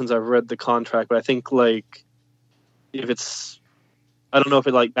been a while since I've read the contract, but I think if it's, I don't know if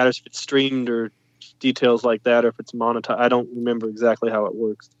it matters if it's streamed or details like that, or if it's monetized. I don't remember exactly how it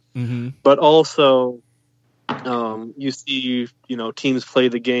works. Mm-hmm. But also, you see, teams play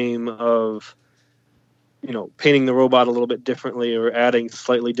the game of, painting the robot a little bit differently, or adding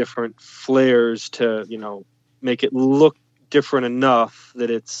slightly different flares to, make it look different enough that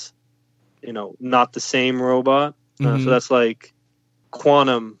it's, not the same robot. Mm-hmm. So that's like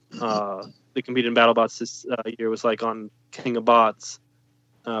Quantum, that competed in BattleBots this year, was on King of Bots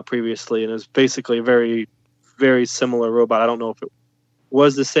previously, and it was basically a very, very similar robot. I don't know if it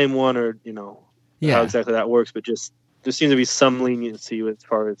was the same one or how exactly that works, but just there seems to be some leniency as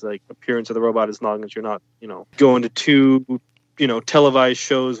far as appearance of the robot, as long as you're not going to two televised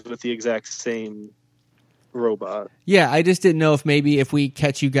shows with the exact same robot. Yeah, I just didn't know if we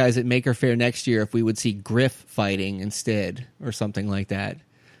catch you guys at Maker Faire next year, if we would see Griff fighting instead or something like that.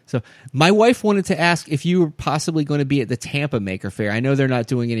 So my wife wanted to ask if you were possibly going to be at the Tampa Maker Faire. I know they're not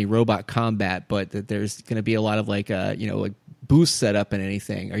doing any robot combat, but that there's going to be a lot of booth setup and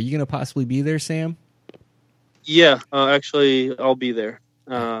anything. Are you going to possibly be there, Sam? Yeah, actually, I'll be there.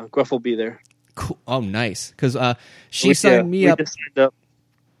 Gruff will be there. Cool. Oh, nice. Because she signed me up. Just signed up.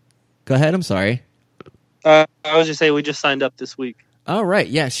 Go ahead. I'm sorry. I was just saying we just signed up this week. All right.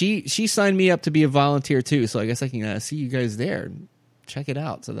 Yeah, she signed me up to be a volunteer too. So I guess I can see you guys there. Check it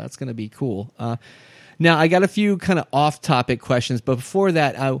out. So that's going to be cool. Now, I got a few kind of off-topic questions, but before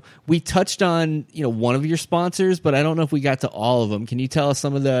that, we touched on one of your sponsors, but I don't know if we got to all of them. Can you tell us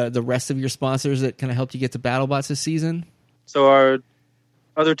some of the rest of your sponsors that kind of helped you get to BattleBots this season? So our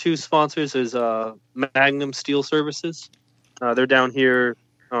other two sponsors is Magnum Steel Services. They're down here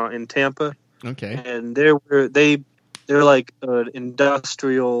in Tampa. Okay. And they're like an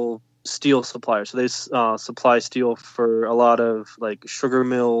industrial steel supplier. So they supply steel for a lot of like sugar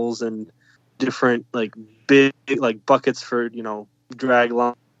mills and different like big like buckets for drag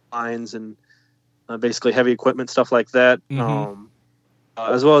lines and basically heavy equipment, stuff like that.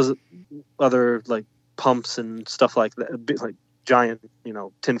 As well as other like pumps and stuff like that, like giant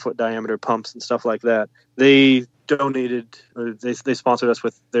 10-foot diameter pumps and stuff like that. They donated, or they sponsored us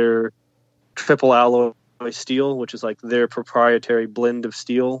with their triple alloy steel, which is like their proprietary blend of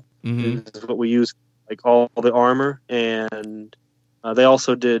steel. Is what we use like all the armor, and they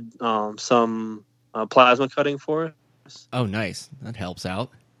also did some plasma cutting for us. Oh, nice. That helps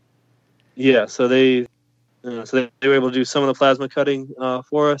out. Yeah, so they were able to do some of the plasma cutting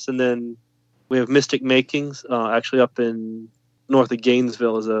for us, and then we have Mystic Makings actually up in north of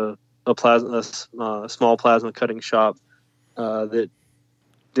Gainesville is a small plasma cutting shop that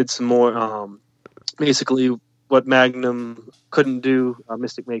did some more. Basically, what Magnum couldn't do,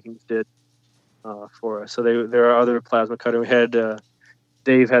 Mystic Makings did for us. So there are other plasma cutters. We had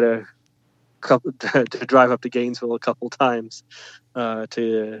Dave had a couple to drive up to Gainesville a couple times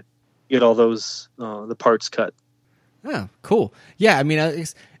to get all those the parts cut. Oh, cool. Yeah, I mean,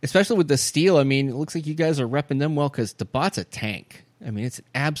 especially with the steel, I mean, it looks like you guys are repping them well because the bot's a tank. I mean, it's an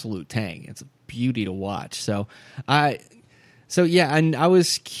absolute tank. It's a beauty to watch. So yeah, and I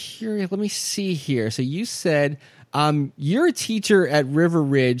was curious. Let me see here. So you said you're a teacher at River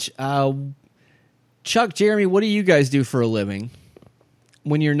Ridge. Chuck, Jeremy, what do you guys do for a living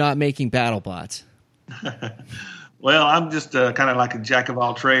when you're not making BattleBots? Well, I'm just kind of like a jack of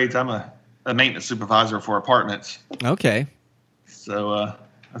all trades. I'm a maintenance supervisor for apartments. Okay. So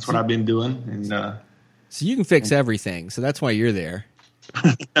that's what I've been doing. And so you can fix everything. So that's why you're there.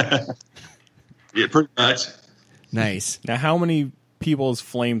 Yeah, pretty much. Nice. Now, how many people's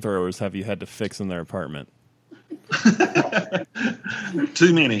flamethrowers have you had to fix in their apartment?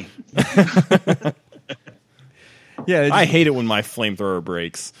 Too many. Yeah, I hate it when my flamethrower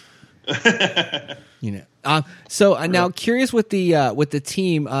breaks. So now, curious with the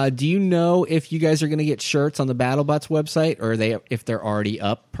team. Do you know if you guys are going to get shirts on the BattleBots website, or if they're already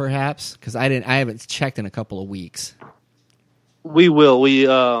up, perhaps? Because I haven't checked in a couple of weeks. We will.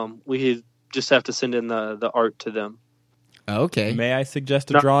 We just have to send in the art to them. Okay. May I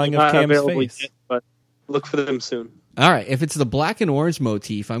suggest a drawing of Cam's face? Yet, but look for them soon. All right. If it's the black and orange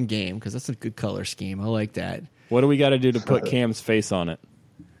motif, I'm game because that's a good color scheme. I like that. What do we got to do to put Cam's face on it?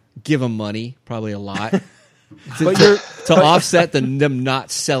 Give them money, probably a lot, to offset them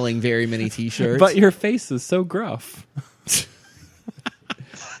not selling very many T-shirts. But your face is so gruff.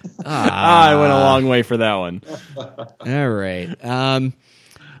 I went a long way for that one. All right. If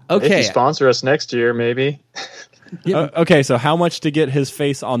Okay. you sponsor us next year, maybe. Okay, so how much to get his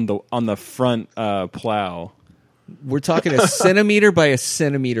face on the front plow? We're talking a centimeter by a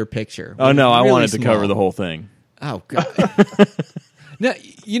centimeter picture. Oh no, I Really wanted to small. cover the whole thing. Oh god. Now,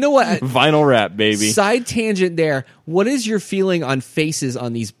 you know what? Vinyl wrap, baby. Side tangent there. What is your feeling on faces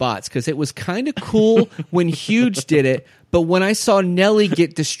on these bots? Because it was kind of cool when Huge did it, but when I saw Nelly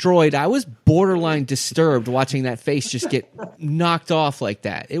get destroyed, I was borderline disturbed watching that face just get knocked off like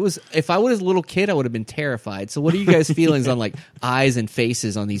that. It was. If I was a little kid, I would have been terrified. So, what are you guys' feelings on like eyes and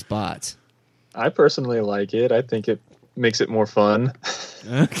faces on these bots? I personally like it. I think it makes it more fun.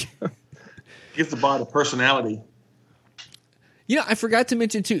 Okay. Gives the bot a personality. You know, I forgot to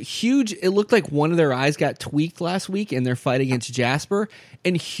mention too, Huge, it looked like one of their eyes got tweaked last week in their fight against Jasper,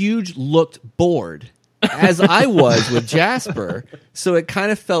 and Huge looked bored, as I was with Jasper. So it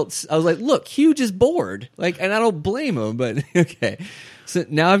kind of felt, I was like, look, Huge is bored. Like, and I don't blame him, but okay. So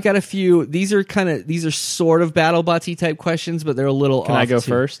now I've got a few, these are sort of BattleBots-y type questions, but they're a little Can off I go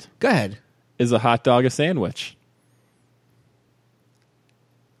too. first? Go ahead. Is a hot dog a sandwich?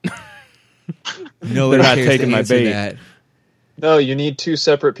 No, They're one not cares taking to my answer bait. that. No, you need 2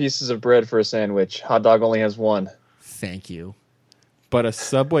 separate pieces of bread for a sandwich. Hot dog only has 1. Thank you. But a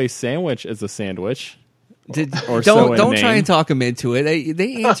Subway sandwich is a sandwich. Or so Don't in try name. and talk them into it.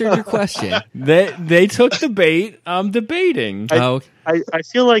 They answered your question. They took the bait. I'm debating. I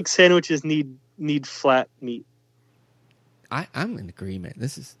feel like sandwiches need flat meat. I'm in agreement.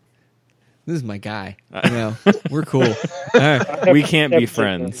 This is my guy. You know, we're cool. All right. We can't be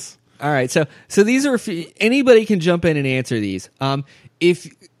friends. All right, so these are anybody can jump in and answer these.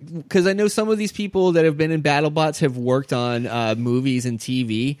 Because I know some of these people that have been in BattleBots have worked on movies and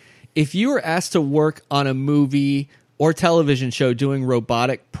TV. If you were asked to work on a movie or television show doing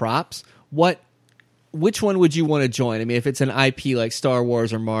robotic props, which one would you want to join? I mean, if it's an IP like Star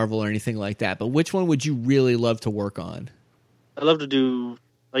Wars or Marvel or anything like that, but which one would you really love to work on? I'd love to do,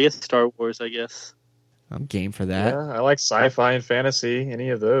 I guess, Star Wars, I guess. I'm game for that. Yeah, I like sci-fi and fantasy. Any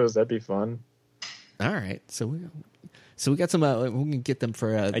of those, that'd be fun. All right, so we got some. We can get them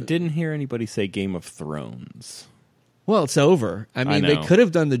for. I didn't hear anybody say Game of Thrones. Well, it's over. I mean, they know. could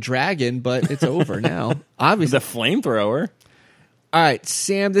have done the dragon, but it's over now. Obviously. The flamethrower. All right,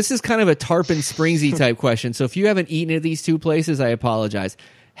 Sam, this is kind of a Tarpon Springsy type question. So if you haven't eaten at these two places, I apologize.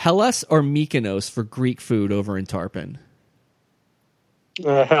 Hellas or Mykonos for Greek food over in Tarpon?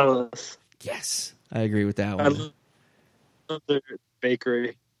 Hellas. Yes, I agree with that I one. love their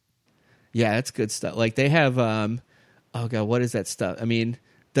bakery. Yeah, that's good stuff. Like they have, oh God, what is that stuff? I mean,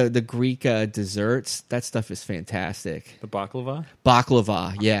 the Greek desserts, that stuff is fantastic. The baklava.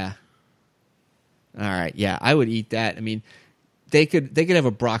 Baklava, yeah. All right, yeah, I would eat that. I mean, they could have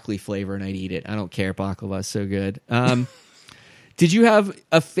a broccoli flavor and I'd eat it. I don't care. Baklava is so good. Did you have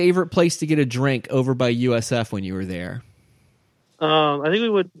a favorite place to get a drink over by USF when you were there? I think we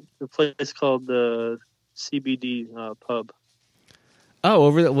went to a place called the CBD pub. Oh,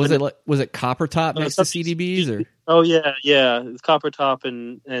 over that was it Copper Top next to something CDBs or? Oh yeah, it's Copper Top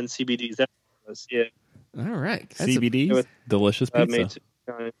and CBDs. That was All right, that's CBDs, delicious I pizza. made two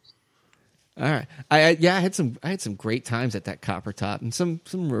times. all right. I had some great times at that Copper Top and some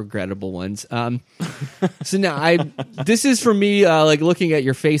regrettable ones. So now this is for me. Like looking at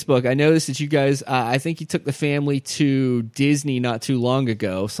your Facebook, I noticed that you guys. I think you took the family to Disney not too long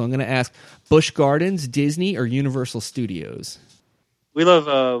ago. So I'm going to ask: Busch Gardens, Disney, or Universal Studios? We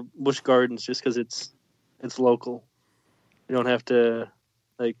love Busch Gardens just because it's local. You don't have to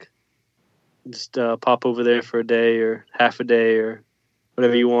just pop over there for a day or half a day or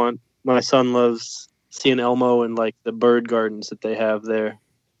whatever you want. My son loves seeing Elmo and like the bird gardens that they have there.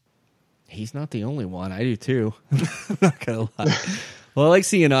 He's not the only one. I do too. I'm not gonna lie. Well, I like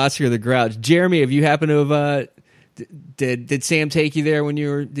seeing Oscar the Grouch. Jeremy, have you happened to have? Did Sam take you there when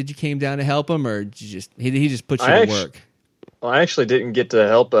did you came down to help him, or did you he just put you to work? Well, I actually didn't get to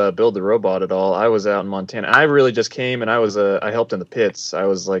help build the robot at all. I was out in Montana. I really just came and I helped in the pits. I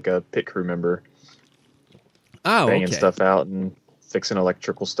was like a pit crew member. Oh, banging okay. stuff out and fixing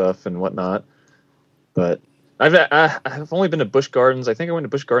electrical stuff and whatnot. But I've only been to Busch Gardens. I think I went to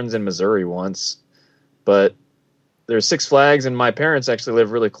Busch Gardens in Missouri once. But there's Six Flags, and my parents actually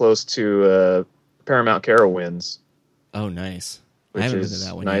live really close to Paramount Carowinds. Oh, nice. I Which haven't been to is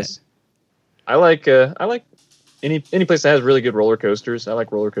that one nice. yet. I like any place that has really good roller coasters. I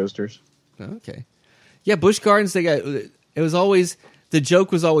like roller coasters. Okay. Yeah, Busch Gardens, it was always, the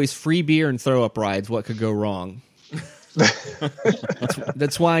joke was always free beer and throw up rides. What could go wrong?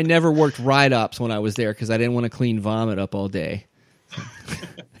 That's why I never worked ride ups when I was there, because I didn't want to clean vomit up all day.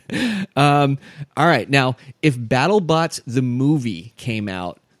 All right. Now, if BattleBots the movie came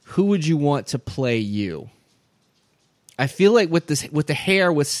out, who would you want to play you? I feel like with the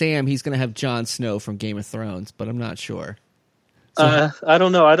hair with Sam, he's going to have Jon Snow from Game of Thrones, but I'm not sure. So, I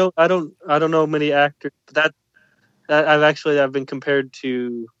don't know. I don't know many actors. But I've been compared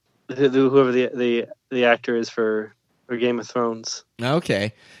to whoever the actor is for Game of Thrones.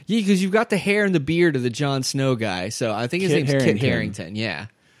 okay, yeah, because you've got the hair and the beard of the Jon Snow guy. So I think his name's Kit Harington. Yeah,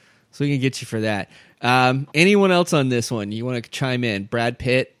 so we can get you for that. Anyone else on this one? You want to chime in? Brad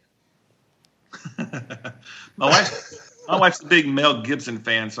Pitt. My wife's a big Mel Gibson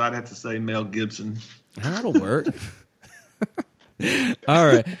fan, so I'd have to say Mel Gibson. That'll work. All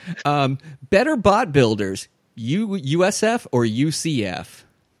right. Better bot builders, USF or UCF?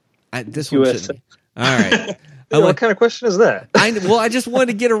 This one USF. shouldn't be. All right. What kind of question is that? I just wanted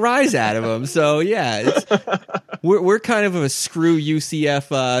to get a rise out of him. So yeah, we're kind of a screw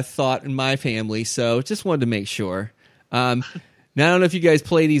UCF thought in my family. So just wanted to make sure. Now I don't know if you guys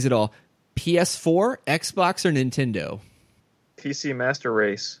play these at all. PS4, Xbox, or Nintendo? PC Master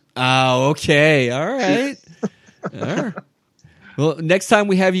Race. Oh, okay. All right. All right. Well, next time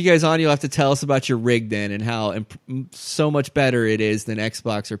we have you guys on, you'll have to tell us about your rig then and how so much better it is than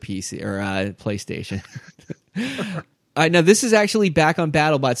Xbox or PC or PlayStation. All right, now this is actually back on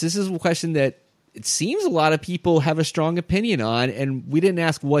BattleBots. This is a question that it seems a lot of people have a strong opinion on, and we didn't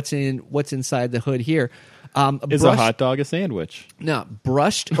ask what's inside the hood here. Is a hot dog a sandwich? No,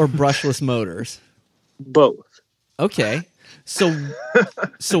 brushed or brushless motors? Both. Okay. So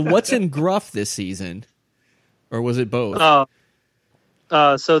what's in Gruff this season? Or was it both?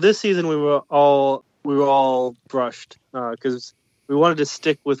 So this season we were all brushed because we wanted to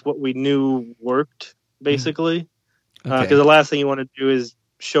stick with what we knew worked, basically. Because Okay. the last thing you want to do is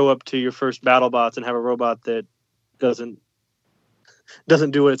show up to your first BattleBots and have a robot that doesn't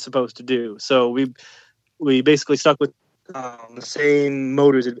do what it's supposed to do. So we basically stuck with the same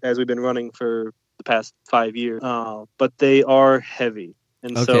motors as we've been running for the past 5 years, but they are heavy,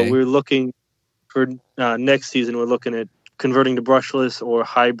 and so Okay. we're looking for next season, we're looking at converting to brushless or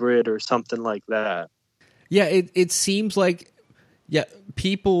hybrid or something like that. Yeah, it seems like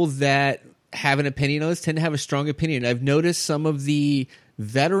people that have an opinion on this tend to have a strong opinion. I've noticed some of the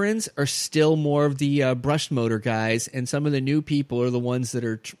veterans are still more of the brushed motor guys, and some of the new people are the ones that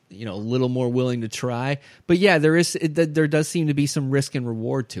are a little more willing to try. But yeah, there does seem to be some risk and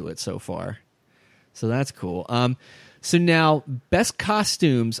reward to it so far. So that's cool. So now, best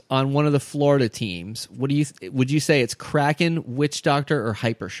costumes on one of the Florida teams. Would you say it's Kraken, Witch Doctor, or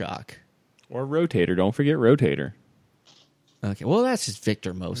Hypershock? Or Rotator. Don't forget Rotator. Okay, well, that's just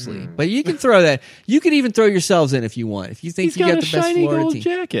Victor mostly. But you can throw that. You could even throw yourselves in if you want. If you think you got the best shiny Florida gold team.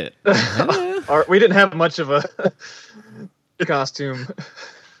 jacket. We didn't have much of a costume.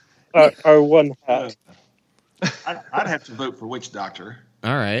 Our one hat. I'd have to vote for Witch Doctor.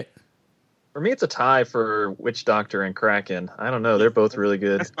 All right. For me, it's a tie for Witch Doctor and Kraken. I don't know. They're both really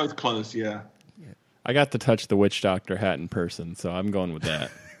good. That's both close, yeah. I got to touch the Witch Doctor hat in person, so I'm going with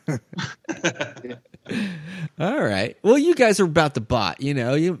that. All right. Well, you guys are about the bot.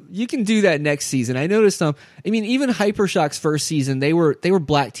 You can do that next season. I noticed even Hypershock's first season, they were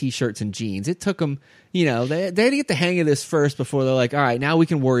black t-shirts and jeans. It took them, they had to get the hang of this first before they're like, all right, now we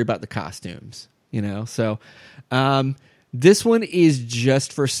can worry about the costumes. So this one is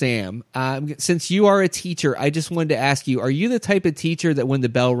just for Sam. Since you are a teacher, I just wanted to ask you, are you the type of teacher that when the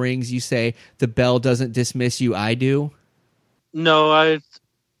bell rings, you say, the bell doesn't dismiss you, I do? No,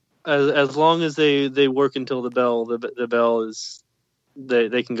 as long as they work until the bell is,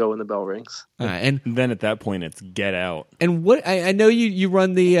 they can go when the bell rings. All right, and then at that point, it's get out. And what I know you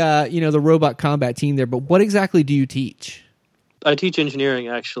run the the robot combat team there, but what exactly do you teach? I teach engineering,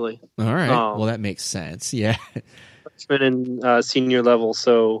 actually. All right, well that makes sense. Yeah. Freshman and senior level,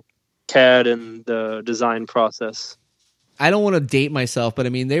 so CAD and the design process. I don't want to date myself,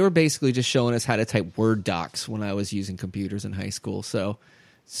 but they were basically just showing us how to type Word docs when I was using computers in high school. So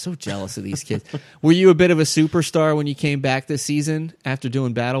jealous of these kids. Were you a bit of a superstar when you came back this season after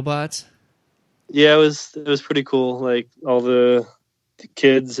doing BattleBots? Yeah, it was pretty cool. Like all the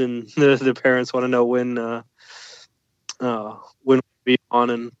kids and the parents want to know when we'll be on,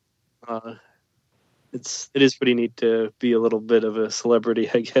 and it is pretty neat to be a little bit of a celebrity,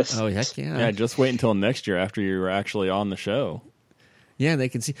 I guess. Oh, heck yeah. Yeah, just wait until next year after you're actually on the show. Yeah, they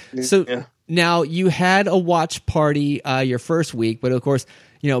can see. So Now you had a watch party your first week, but of course,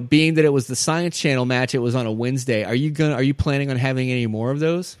 being that it was the Science Channel match, it was on a Wednesday. Are you planning on having any more of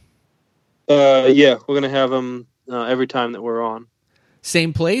those? Yeah, we're gonna have them every time that we're on.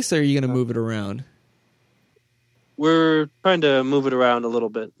 Same place, or are you gonna move it around? We're trying to move it around a little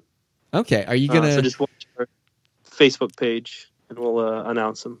bit. Okay, are you gonna? So just watch our Facebook page, and we'll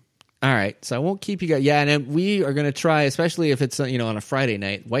announce them. All right, so I won't keep you guys. Yeah, and then we are going to try, especially if it's on a Friday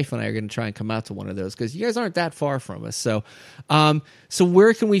night. Wife and I are going to try and come out to one of those because you guys aren't that far from us. So, so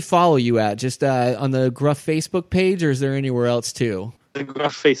where can we follow you at? Just on the Gruff Facebook page, or is there anywhere else too? The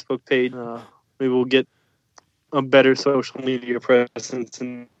Gruff Facebook page. Maybe we'll get a better social media presence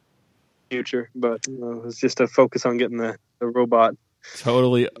in the future, but it's just a focus on getting the robot.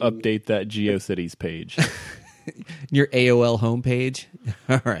 Totally update that GeoCities page. Your AOL homepage.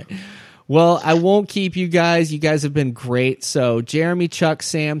 All right. Well, I won't keep you guys. You guys have been great. So, Jeremy, Chuck,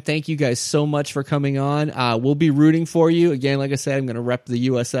 Sam, thank you guys so much for coming on. We'll be rooting for you. Again, like I said, I'm going to rep the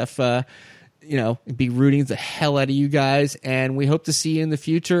USF, be rooting the hell out of you guys. And we hope to see you in the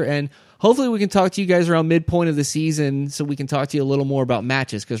future. And hopefully we can talk to you guys around midpoint of the season so we can talk to you a little more about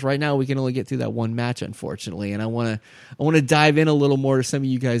matches, because right now we can only get through that one match, unfortunately. And I want to dive in a little more to some of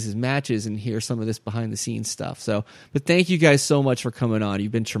you guys' matches and hear some of this behind the scenes stuff. So, but thank you guys so much for coming on.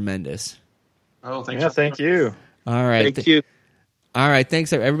 You've been tremendous. Oh, thanks. Yeah, thank you. All right. Thank you. All right.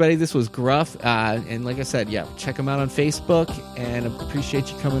 Thanks, everybody. This was Gruff. And like I said, check them out on Facebook, and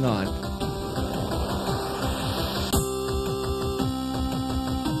appreciate you coming on.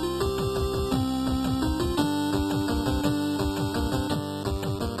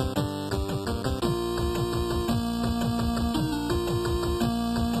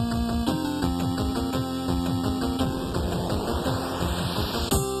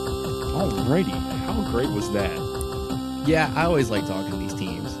 Alrighty, how great was that? Yeah, I always like talking to these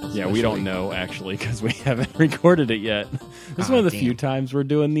teams. Yeah, we don't know, actually, because we haven't recorded it yet. This is one of the few times we're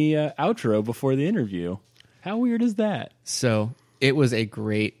doing the outro before the interview. How weird is that? So, it was a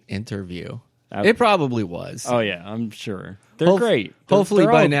great interview. It probably was. Oh, yeah, I'm sure. They're great. Hopefully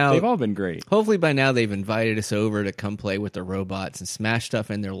by now... They've all been great. Hopefully by now they've invited us over to come play with the robots and smash stuff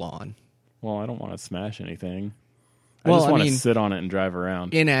in their lawn. Well, I don't want to smash anything. I just want to sit on it and drive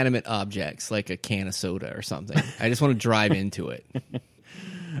around. Inanimate objects, like a can of soda or something. I just want to drive into it.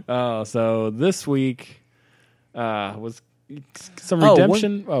 So this week was some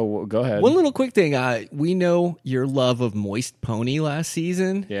redemption. Go ahead. One little quick thing. We know your love of Moist Pony last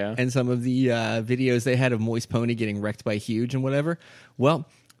season. Yeah. And some of the videos they had of Moist Pony getting wrecked by Huge and whatever. Well,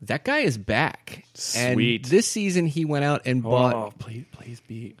 that guy is back. Sweet. And this season he went out and bought Oh, please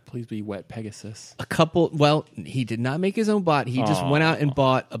be Wet Pegasus. a couple. Well, he did not make his own bot. He just went out and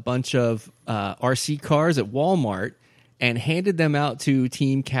bought a bunch of RC cars at Walmart and handed them out to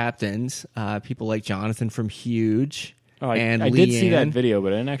team captains, people like Jonathan from Huge. And I did see that Leanne. video,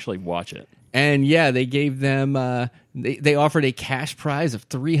 but I didn't actually watch it. And yeah, they gave them. They offered a cash prize of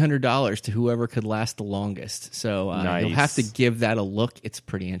 $300 to whoever could last the longest. So Nice. you'll have to give that a look. It's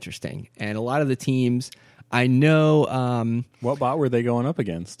pretty interesting. And a lot of the teams, I know, What bot were they going up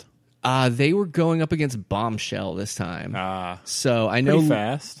against? they were going up against Bombshell this time. So I know Pretty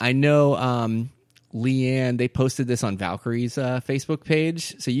fast. I know. Leanne, they posted this on Valkyrie's Facebook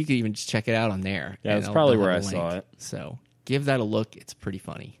page, so you could even just check it out on there. Yeah, And that's probably they'll where have I a saw link. it. So give that a look. It's pretty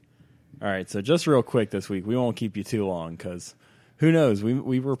funny. All right, so just real quick this week, we won't keep you too long because who knows?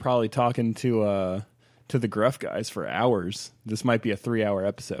 We were probably talking to the Gruff guys for hours. This might be a 3-hour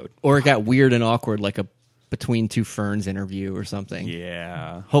episode. Or it got weird and awkward, like a Between Two Ferns interview or something.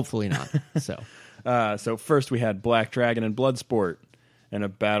 Yeah. Hopefully not. So So first we had Black Dragon and Bloodsport and a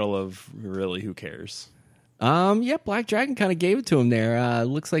battle of really who cares. yeah, Black Dragon kind of gave it to him there.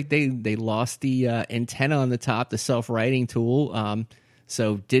 Looks like they lost the antenna on the top, the self-writing tool.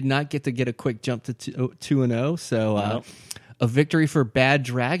 So did not get a quick jump to 2-0. So Nope. a victory for Bad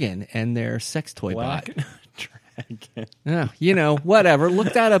Dragon and their sex toy Black bot. Dragon. Whatever.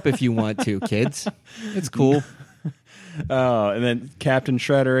 Look that up if you want to, kids. It's cool. And then Captain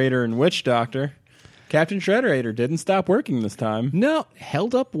Shredderator and Witch Doctor. Captain Shredderator didn't stop working this time. No,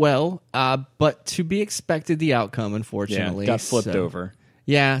 held up well, but to be expected the outcome, unfortunately. Got flipped So- over.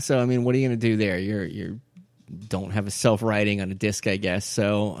 Yeah, so I mean, what are you going to do there? You don't have a self-writing on a disc, I guess.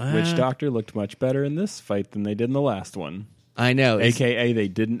 So Witch Doctor looked much better in this fight than they did in the last one. I know. AKA they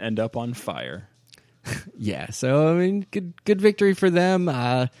didn't end up on fire. Yeah, so I mean, good victory for them.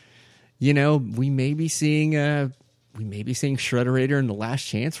 We may be seeing Shredderator in the Last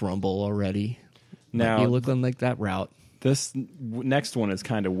Chance Rumble already. Might be Now, looking like that route. this next one is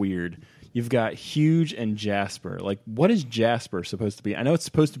kind of weird. You've got Huge and Jasper. Like, what is Jasper supposed to be? I know it's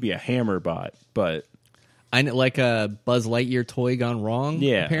supposed to be a hammer bot, but I know, like a Buzz Lightyear toy gone wrong.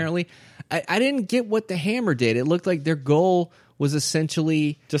 Yeah. Apparently, I didn't get what the hammer did. It looked like their goal was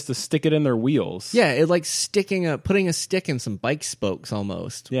essentially, just to stick it in their wheels. yeah, it like putting a stick in some bike spokes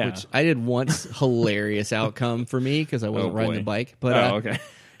almost. Yeah. Which I did once. Hilarious outcome for me because I wasn't riding boy. the bike. But okay.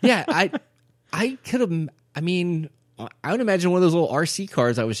 yeah, I could have. I mean, I would imagine one of those little RC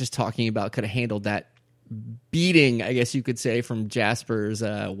cars I was just talking about could have handled that beating, I guess you could say, from Jasper's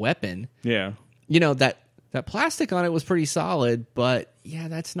weapon. Yeah. That plastic on it was pretty solid, but yeah,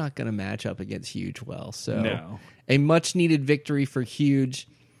 that's not going to match up against Huge well. So No. a much needed victory for Huge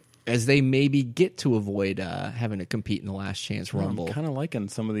as they maybe get to avoid having to compete in the Last Chance Rumble. I'm kind of liking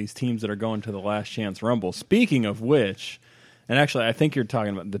some of these teams that are going to the Last Chance Rumble. Speaking of which, and actually, I think you're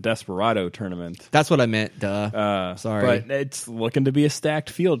talking about the Desperado tournament. That's what I meant, duh. Sorry. But it's looking to be a stacked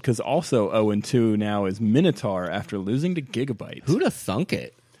field because also 0-2 now is Minotaur after losing to Gigabyte. Who'd have thunk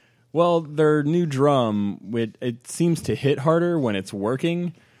it? Well, their new drum, it seems to hit harder when it's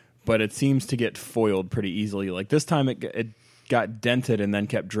working, but it seems to get foiled pretty easily. Like this time it got dented and then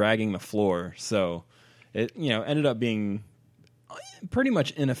kept dragging the floor. So it ended up being pretty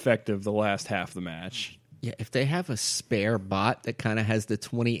much ineffective the last half of the match. Yeah, if they have a spare bot that kind of has the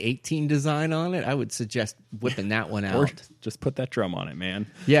 2018 design on it, I would suggest whipping that one Or out. just put that drum on it, man.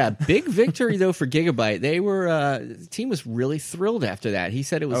 Yeah, big victory though for Gigabyte. They were the team was really thrilled after that. He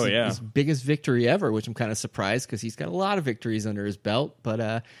said it was his biggest victory ever, which I'm kind of surprised because he's got a lot of victories under his belt.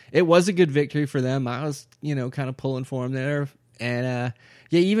 But it was a good victory for them. I was kind of pulling for him there, and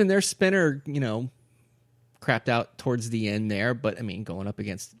even their spinner crapped out towards the end there. But I mean, going up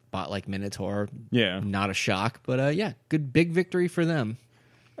against bot like Minotaur, Yeah. not a shock. But good big victory for them.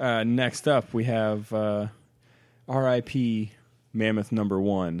 Next up, we have R.I.P. Mammoth number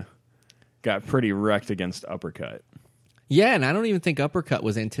 1. Got pretty wrecked against Uppercut. Yeah, and I don't even think Uppercut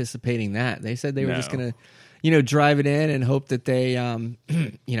was anticipating that. They said they were just No. going to, drive it in and hope that they,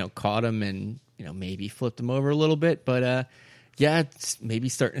 caught him and, maybe flipped him over a little bit. But, it's maybe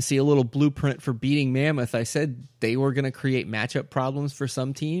starting to see a little blueprint for beating Mammoth. I said they were going to create matchup problems for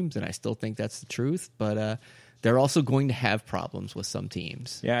some teams, and I still think that's the truth. But they're also going to have problems with some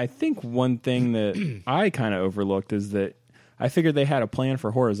teams. Yeah, I think one thing that I kind of overlooked is that I figured they had a plan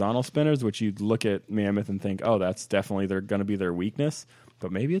for horizontal spinners, which you'd look at Mammoth and think, oh, that's definitely going to be their weakness.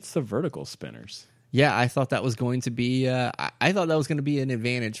 But maybe it's the vertical spinners. Yeah, I thought that was going to be. I thought that was going to be an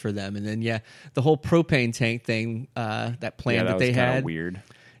advantage for them. And then the whole propane tank thing, that plan that they had, weird.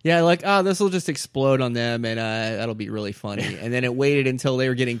 Yeah, like, this will just explode on them, and that'll be really funny. And then it waited until they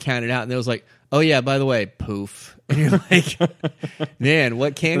were getting counted out, and it was like, oh yeah, by the way, poof. And you're like, man,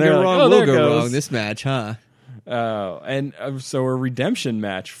 what can go wrong will go wrong this match, huh? And so a redemption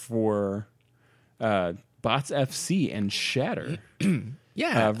match for Bots FC and Shatter.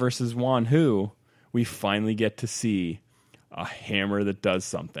 Versus Wanhu. We finally get to see a hammer that does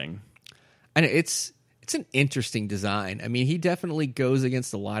something. And it's an interesting design. I mean, he definitely goes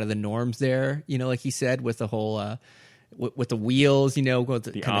against a lot of the norms there. Like he said, with the whole with the wheels, with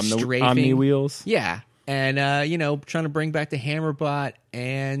the kind of strafing. Omni wheels. Yeah. And, trying to bring back the Hammerbot.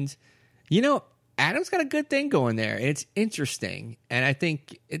 And, Adam's got a good thing going there. And it's interesting. And I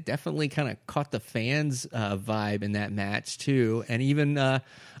think it definitely kind of caught the fans' vibe in that match, too. And even a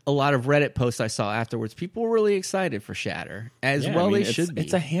lot of Reddit posts I saw afterwards, people were really excited for Shatter. They should be.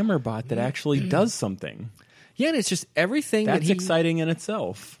 It's a Hammerbot that actually does something. Yeah, and it's just everything that's exciting in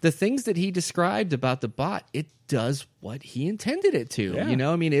itself. The things that he described about the bot, it does what he intended it to.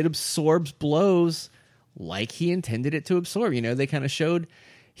 Yeah. It absorbs blows like he intended it to absorb. They kind of showed,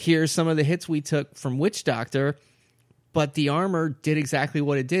 here's some of the hits we took from Witch Doctor, but the armor did exactly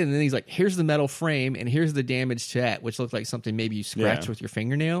what it did. And then he's like, here's the metal frame, and here's the damage chat, which looked like something maybe you scratched with your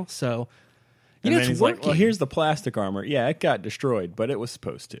fingernail. So, and then it's he's working. like, well, here's the plastic armor. Yeah, it got destroyed, but it was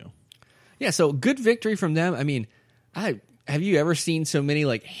supposed to. Yeah, so good victory from them. I mean, have you ever seen so many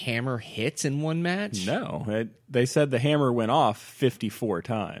hammer hits in one match? No. They said the hammer went off 54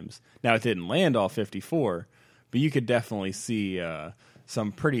 times. Now, it didn't land all 54, but you could definitely see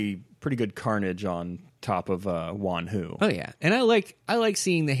some pretty good carnage on top of Wanhu. Oh yeah, and I like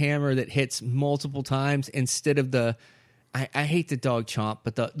seeing the hammer that hits multiple times instead of the. I hate the dog chomp,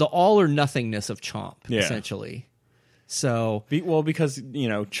 but the all or nothingness of chomp essentially. So because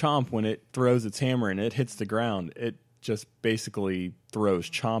chomp, when it throws its hammer and it hits the ground, it just basically throws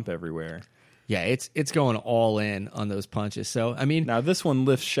chomp everywhere. Yeah, it's going all in on those punches. So, I mean... Now, this one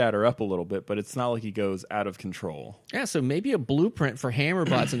lifts Shatter up a little bit, but it's not like he goes out of control. Yeah, so maybe a blueprint for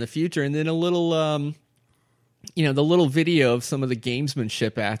Hammerbots in the future, and then a little, the little video of some of the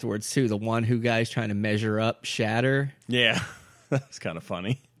gamesmanship afterwards, too. The Wanhu guys trying to measure up Shatter. Yeah, that's kind of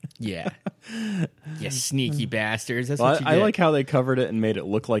funny. Yeah. Yeah, sneaky bastards. That's what you I get. like how they covered it and made it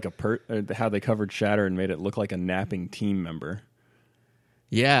look like how they covered Shatter and made it look like a napping team member.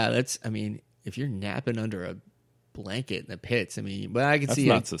 Yeah, if you're napping under a blanket in the pits, but I can see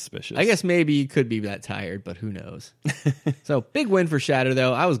that's not suspicious. I guess maybe you could be that tired, but who knows? So big win for Shatter,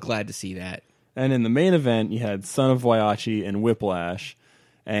 though. I was glad to see that. And in the main event, you had Son of Waiachi and Whiplash,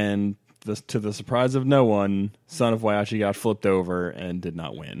 and to the surprise of no one, Son of Waiachi got flipped over and did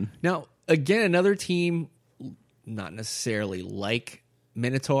not win. Now, again, another team, not necessarily like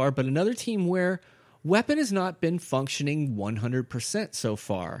Minotaur, but another team where Weapon has not been functioning 100% so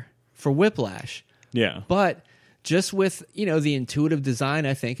far for Whiplash. Yeah. But just with, the intuitive design,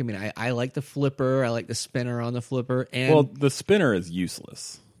 I think, I like the flipper, I like the spinner on the flipper. And well, the spinner is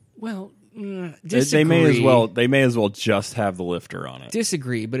useless. Well, disagree. They may as well just have the lifter on it.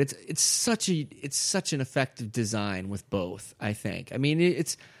 Disagree, but it's such an effective design with both, I think.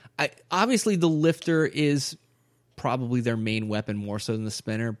 Obviously the lifter is probably their main weapon more so than the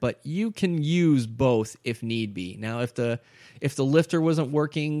spinner, but you can use both if need be. Now, if the lifter wasn't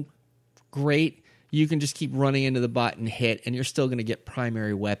working great, you can just keep running into the bot and hit, and you're still going to get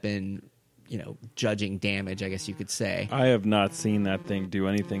primary weapon, judging damage, I guess you could say. I have not seen that thing do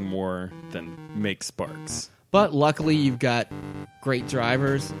anything more than make sparks. But luckily, you've got great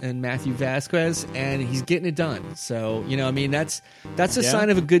drivers and Matthew Vasquez, and he's getting it done. So, that's a sign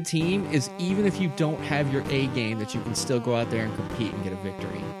of a good team, is even if you don't have your A game, that you can still go out there and compete and get a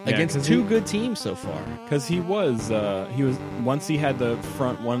victory against two good teams so far. Because he was once he had the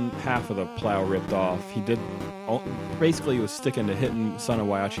front one half of the plow ripped off, he basically was sticking to hitting Son of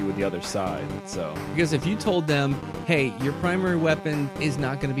Waiachi with the other side. So because if you told them, hey, your primary weapon is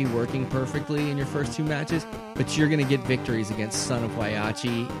not going to be working perfectly in your first two matches, but you're going to get victories against Son of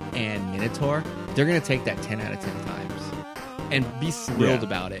Waiachi and Minotaur, they're going to take that 10 out of 10 times and be thrilled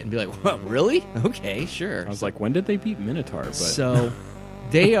about it and be like, well, really? Okay, sure. I was like, when did they beat Minotaur? But so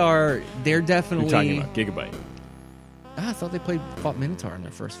they're definitely... You're talking about Gigabyte. I thought they fought Minotaur in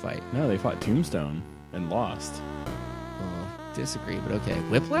their first fight. No, they fought Tombstone and lost. Well, disagree, but okay.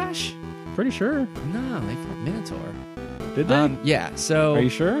 Whiplash? Pretty sure. No, they fought Minotaur. Did they? Yeah, so... Are you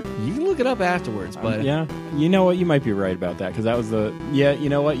sure? You can look it up afterwards, but... Yeah. You know what? You might be right about that, because that was the... Yeah, you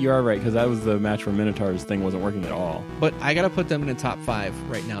know what? You are right, because that was the match where Minotaur's thing wasn't working at all. But I got to put them in the top 5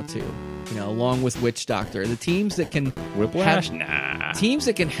 right now, too. You know, along with Witch Doctor. The teams that can... Whiplash? Nah. Teams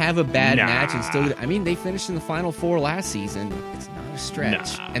that can have a bad Nah. match and still... I mean, they finished in the Final Four last season. It's not a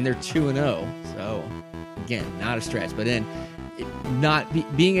stretch. Nah. And they're 2-0. So, again, not a stretch. But then,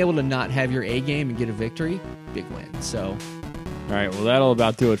 being able to not have your A game and get a victory, big win. So... All right, well, that'll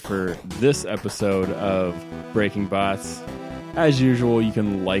about do it for this episode of Breaking Bots. As usual, you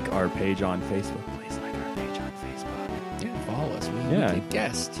can like our page on Facebook. Please like our page on Facebook. Yeah, follow us. We take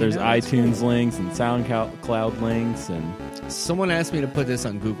guests. There's iTunes links and SoundCloud links. And someone asked me to put this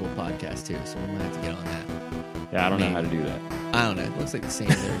on Google Podcast, too, so we might have to get on that. Yeah, I don't know how to do that. I don't know. It looks like the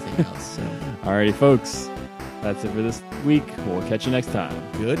same as everything else. So. All righty, folks. That's it for this week. We'll catch you next time.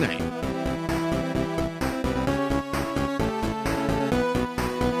 Good night.